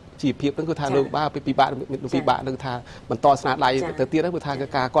ជីវភាពហ្នឹងគឺថាលោកបាទពិបាកនឹងថាបន្តស្នាដៃទៅទៀតហ្នឹងគឺថា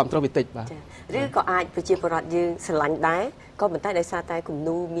ការគ្រប់គ្រងវាតិចបាទឬក៏អាចប្រជាពលរដ្ឋយើងស្រឡាញ់ដែរក៏ប៉ុន្តែដោយសារតែគំ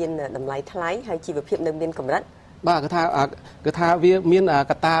នូរមានតម្លៃថ្លៃហើយជីវភាពនៅមានកម្រិតបាទគឺថាវាមាន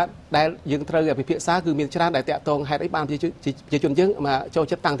កត្តាដែលយើងត្រូវពិភាក្សាគឺមានច្រើនដែលតាក់ទងហេតុអីបានប្រជាជនយើងចូល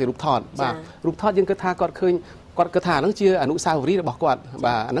ចិត្តតាំងតែរូបថតបាទរូបថតយើងគិតថាគាត់ឃើញគាត់គិតថាហ្នឹងជាអនុស្សាវរីយ៍របស់គាត់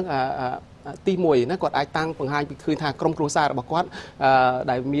បាទអាហ្នឹងទី1ណាគាត់អាចតាំងបង្ហាញពីឃើញថាក្រុមគ្រួសាររបស់គាត់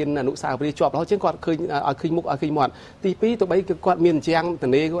ដែលមានអនុស្សាវរីយ៍ជាប់រហូតជាងគាត់ឃើញឲ្យឃើញមុខឲ្យឃើញមាត់ទី2ទោះបីគាត់មានជាងត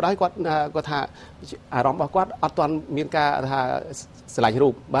នេក៏ដោយគាត់ថាអារម្មណ៍របស់គាត់អត់ទាន់មានការថាស្រឡាញ់រូ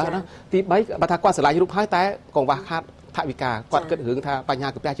បបាទណាទី3បើថាគាត់ស្រឡាញ់រូបហើយតែកង្វះខាតថវិកាគាត់គិតរឿងថាបញ្ហា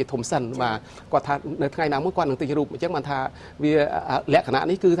កាពះជាធំសិនបាទគាត់ថានៅថ្ងៃណាមួយគាត់នឹងទិញរូបអញ្ចឹងបានថាវាលក្ខណៈ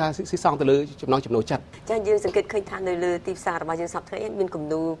នេះគឺថាស៊ីសងទៅលើចំណង់ចំណូលចិត្តចាយើងសង្កេតឃើញថានៅលើទីផ្សាររបស់យើងសប្តាហ៍មានគំ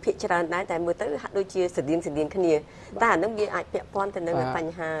នូរភាគច្រើនដែរតែមើលទៅហាក់ដូចជាស្តៀងគ្នាតែអានឹងវាអាចពាក់ព័ន្ធទៅនឹងប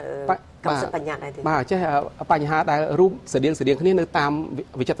ញ្ហាកម្មសិទ្ធិបញ្ញាដែរទេបាទចេះបញ្ហាដែលរូបស្តៀងគ្នានៅតាម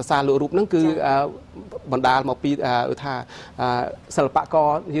វិចិត្រសាលលក់រូបហ្នឹងគឺបណ្ដាលមកពីថាសិល្បករ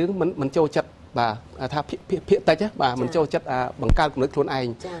យើងមិនចូលចិត្តបាទថាភាគតិចបាទមិនចូលចិត្តបង្កើតគំនិតខ្លួនឯង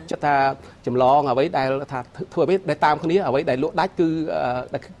ចិត្តថាចម្លងអ្វីដែលថាធ្វើអ្វីដែលតាមគ្នាអ្វីដែលលក់ដាច់គឺ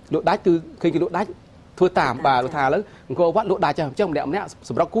លក់ដាច់គឺឃើញគេលក់ដាច់ធ្វើតាមបាទថាឥឡូវអង្គរវត្តលក់ដាច់អញ្ចឹងម្នាក់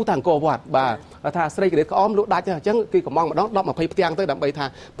សម្រាប់គូថាអង្គរវត្តបាទថាស្រីក្រៀតក្អមលក់ដាច់អញ្ចឹងគេកំងម្ដង10 20ផ្ទាំងទៅដើម្បីថា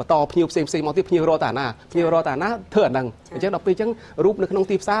បន្តភ្ញៀវផ្សេងមកទៀតភ្ញៀវរកតាណាធ្វើអាហ្នឹងអញ្ចឹងដល់ពេលអញ្ចឹងរូបនៅក្នុង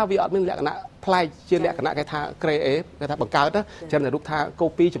ទីផ្សារវាអត់មានលក្ខណៈប្លែកជាលក្ខណៈគេថា create គេថាបង្កើតចឹងតែរូបថា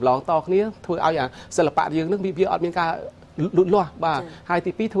copy ចម្លងតគ្នាធ្វើឲ្យសិល្បៈយើងនឹងវាអត់មានការលូតលាស់បាទហើយ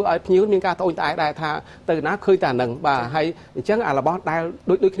ទី2ធ្វើឲ្យភ្ញៀវមានការត្អូញត្អែដែរថាទៅណាឃើញតែហ្នឹងបាទហើយអញ្ចឹងរបស់ដែល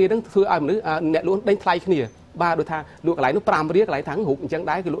ដូចគ្នាហ្នឹងធ្វើឲ្យមនុស្សអ្នកលក់ដេញថ្លៃគ្នាបាទដូចថាលក់កន្លែងនោះ5រៀលកន្លែងថារូបអញ្ចឹង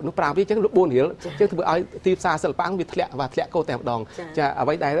ដែរគឺលក់នោះ5រៀលអញ្ចឹងលក់4រៀលអញ្ចឹងធ្វើឲ្យទីផ្សារសិល្បៈវាធ្លាក់កោតែម្ដងចាអ្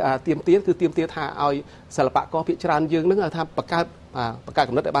វីដែលទៀមទាថាឲ្យសិល្បករភាគច្រើនយើងហ្នឹងថាបង្កើត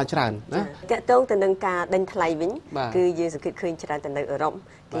កំណត់ឲ្យបានច្រើនណាតកតងទៅនឹងការដេញថ្លៃវិញគឺយើងសង្កេតឃើញច្រើនទៅនៅអឺរ៉ុប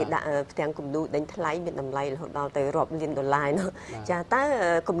គេដាក់ផ្ទាំងគំនូរដេញថ្លៃមានតម្លៃរហូតដល់ទៅរាប់លានដុល្លារនោះចាតើ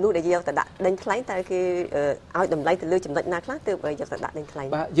គំនូរដែលយកទៅដាក់ដេញថ្លៃតើគេឲ្យតម្លៃទៅលើចំណុចណាខ្លះទើបយកទៅដាក់ដេញថ្លៃ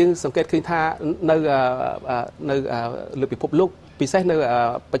បាទយើងសង្កេតឃើញថានៅលើពិភពលោកពិសេសនៅ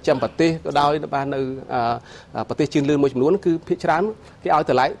បច្ចឹមប្រទេសក៏ដោយបាទនៅប្រទេសជឿនលឿនមួយចំនួនគឺភាគច្រើនគេឲ្យ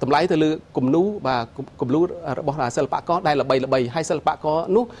តម្លៃទៅលើគំនូរបាទគំនូររបស់សិល្បករដែលល្បីហើយសិល្បករ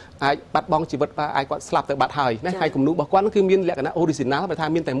នោះអាចបាត់បង់ជីវិតបាទអាចគាត់ស្លាប់ទៅបាត់ហើយណាហើយគំនូររបស់គាត់គឺមានលក្ខណៈ original បើថា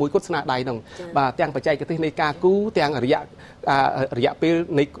មានតែមួយគត់ស្នាដៃហ្នឹងបាទទាំងបច្ចេកទេសនៃការគូទាំងរយៈពេល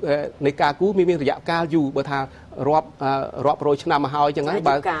នៃការគូមានរយៈកាលយូរបើថារាប់រយឆ្នាំមកហើយអញ្ចឹងហើយ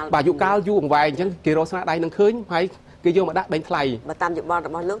បាទយុគកាលយូរអង្វែងអញ្ចឹងគេរកស្នាដៃនឹងឃើញហើយគេយកមកដាក់ដេញថ្លៃបើតាមយោបល់រ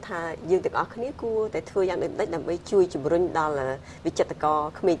បស់លោកថាយើងទាំងអស់គ្នាគួរតែធ្វើយ៉ាងដូចដើម្បីជួយជំរុញដល់វិចិត្រករ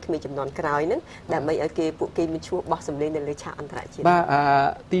ក្មេងៗចំនួនក្រោយហ្នឹងដើម្បីឲ្យពួកគេមានឈ្មោះបោះសម្លេងនៅលើឆាកអន្តរជាតិបាទ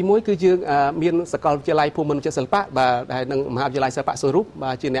ទី1គឺយើងមានសាកលវិទ្យាល័យភូមិន្ទវិចិត្រសិល្បៈបាទដែលនឹងមហាវិទ្យាល័យសិល្បៈសរុប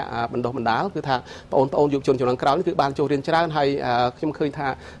បាទជាអ្នកបណ្ដុះបណ្ដាលគឺថាបងប្អូនយុវជនជំនាន់ក្រោយគឺបានចូលរៀនច្រើនហើយខ្ញុំឃើញថា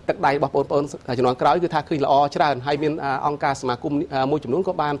ទឹកដៃរបស់បងប្អូនជំនាន់ក្រោយគឺថាឃើញល្អច្រើនហើយមានអង្គការសមាគមមួយចំនួន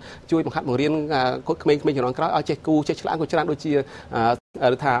ក៏បានជួយបង្ហាត់បង្រៀនក្មេងៗជំនាន់ក្រោយឲ្យចេះគូចេះឆ្លាក់ក៏ច្រើនដូចជា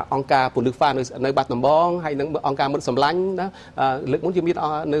ថាអង្គការពលិហ្វានៅបាត់ដំបងហើយនឹងអង្គការមិត្តសម្លាញ់ណាលើកមុនយើងមាន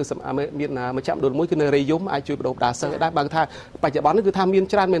នៅមានមួយចាំដូចមួយគឺនៅរេយមអាចជួយបដូរផ្ដាសិស្សដែរបើថាបច្ចុប្បន្ននេះគឺថាមាន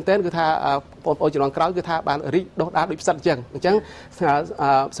ច្រើនមែនទែនគឺថាបងប្អូនជំនាន់ក្រោយគឺថាបានរីកដុះដាលដូចផ្សិតអញ្ចឹង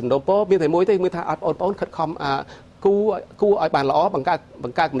សំណូមពរមានតែមួយទេគឺថាឲ្យបងប្អូនខិតខំគូឲ្យបានល្អបង្កើត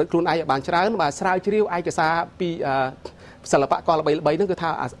គំនិតខ្លួនឯងឲ្យបានច្រើនបាទស្រាវជ្រាវឯកសារពីសិល្បករល្បីៗហ្នឹងគឺថា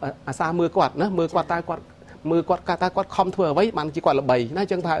អាសាមើលគាត់ណាមើលគាត់តើគាត់ មើលគាត់ថាគាត់ខំធ្វើអ្វីបានជាគាត់ល្បីណាអ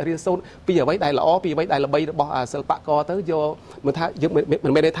ញ្ចឹងថារៀនសូត្រពីអ្វីដែលល្អពីអ្វីដែលល្បីរបស់សិល្បករទៅយកមិនថាយើងមិ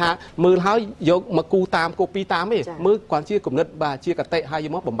នមែនថាមើលហើយយកមកគូតាមកូពីតាមទេមើលគាត់ជាគំនិតបាទជាកតិហើយយ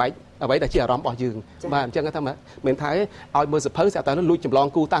កមកបំបែកអ្វីដែលជាអារម្មណ៍របស់យើងបាទអញ្ចឹងថាមិនថាឲ្យមើលសភៅស្អាតតែលួចចម្លង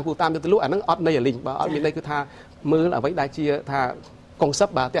គូតាមទៅលក់អាហ្នឹងអត់ន័យអាលីងបាទអត់មានន័យគឺថាមើលអ្វីដែលជាថាកុងសឹប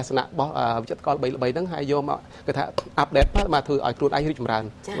បាទទស្សនៈរបស់វិចិត្រករល្បីៗហ្នឹងហើយយកមកគេថាអាប់ដេតមកធ្វើឲ្យខ្លួនឯងរីកចម្រើន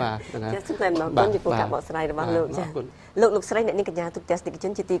បាទហ្នឹងហើយសូមថ្លែងអំណរគុណចំពោះការបកស្រាយរបស់លោកចាលោកស្រីអ្នកនាងកញ្ញាទូទាំងទស្សនិកជ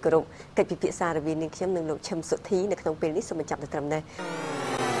នជាទីគោរពកិច្ចពិភាក្សារវាងនាងខ្ញុំនិងលោកឈឹមសុធីនៅក្នុងពេលនេះសូមបញ្ចប់ត្រឹមនេះ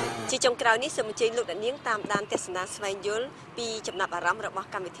ជាចុងក្រោយនេះសូមអញ្ជើញលោកអ្នកនាងតាមដានទស្សនាស្វែងយល់ពីចំណាប់អារម្មណ៍របស់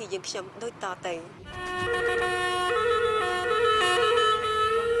កម្មវិធីយើងខ្ញុំដូចតទៅ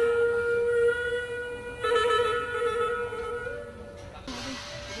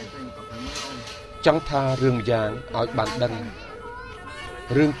ចង់ថារឿងយ៉ាងឲ្យបានដឹង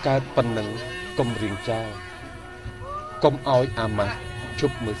រឿងកើតប៉ុណ្ណឹងកុំរៀងចោលកុំឲ្យអាម៉ាស់ជ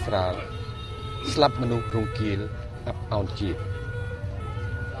ប់មើលស្រាលស្លាប់មនុស្សរងគៀលអាប់អោនជាតិ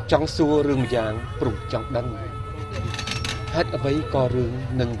ចង់សួររឿងយ៉ាងព្រោះចង់ដឹងហេតុអ្វីក៏រឿង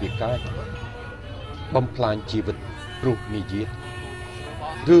នឹងវាកើតបំផ្លាញជីវិតព្រោះមាយាទ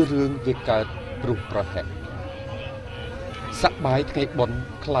ឬរឿងវាកើតព្រោះប្រហែលសក្បាយថ្ងៃបុណ្យ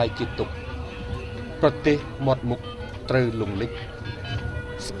คล้ายជាទុក្ខប្រទេសមាត់មុខត្រូវលំលិច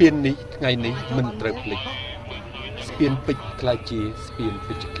ស្ពាននេះថ្ងៃនេះមិនត្រូវភ្លេចស្ពានពេជ្រខ្លាចជាស្ពាន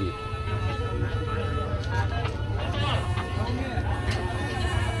ពេជ្រគាធ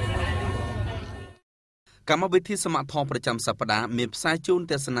កម្មវិធីសមាធិប្រចាំសប្តាហ៍មានផ្សាយជូន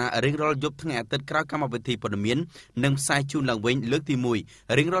ទស្សនារៀងរាល់យប់ថ្ងៃអាទិត្យក្រោយកម្មវិធីព័ត៌មាននិងផ្សាយជូនឡើងវិញលើកទី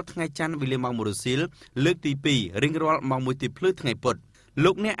1រៀងរាល់ថ្ងៃច័ន្ទវេលាម៉ោង 1 រសៀលលើកទី2រៀងរាល់ម៉ោង 1 ទីភ្លឺថ្ងៃពុធ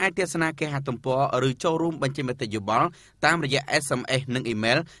លោកអ្នកអាចទស្សនាគេហទំព័រឬចូលរួមបញ្ចេញមតិយោបល់តាមរយៈ SMS និង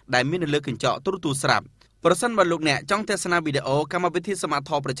Email ដែលមាននៅលើកញ្ចក់ទូរទស្សន៍ស្រាប់ប្រសិនបើលោកអ្នកចង់ទស្សនាវីដេអូកម្មវិធីសមា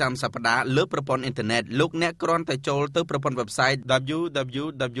ធិប្រចាំសប្តាហ៍លើប្រព័ន្ធអ៊ីនធឺណិតលោកអ្នកគ្រាន់តែចូលទៅប្រព័ន្ធ website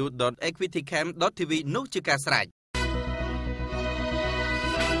www.equitycam.tv នោះជាការស្រេច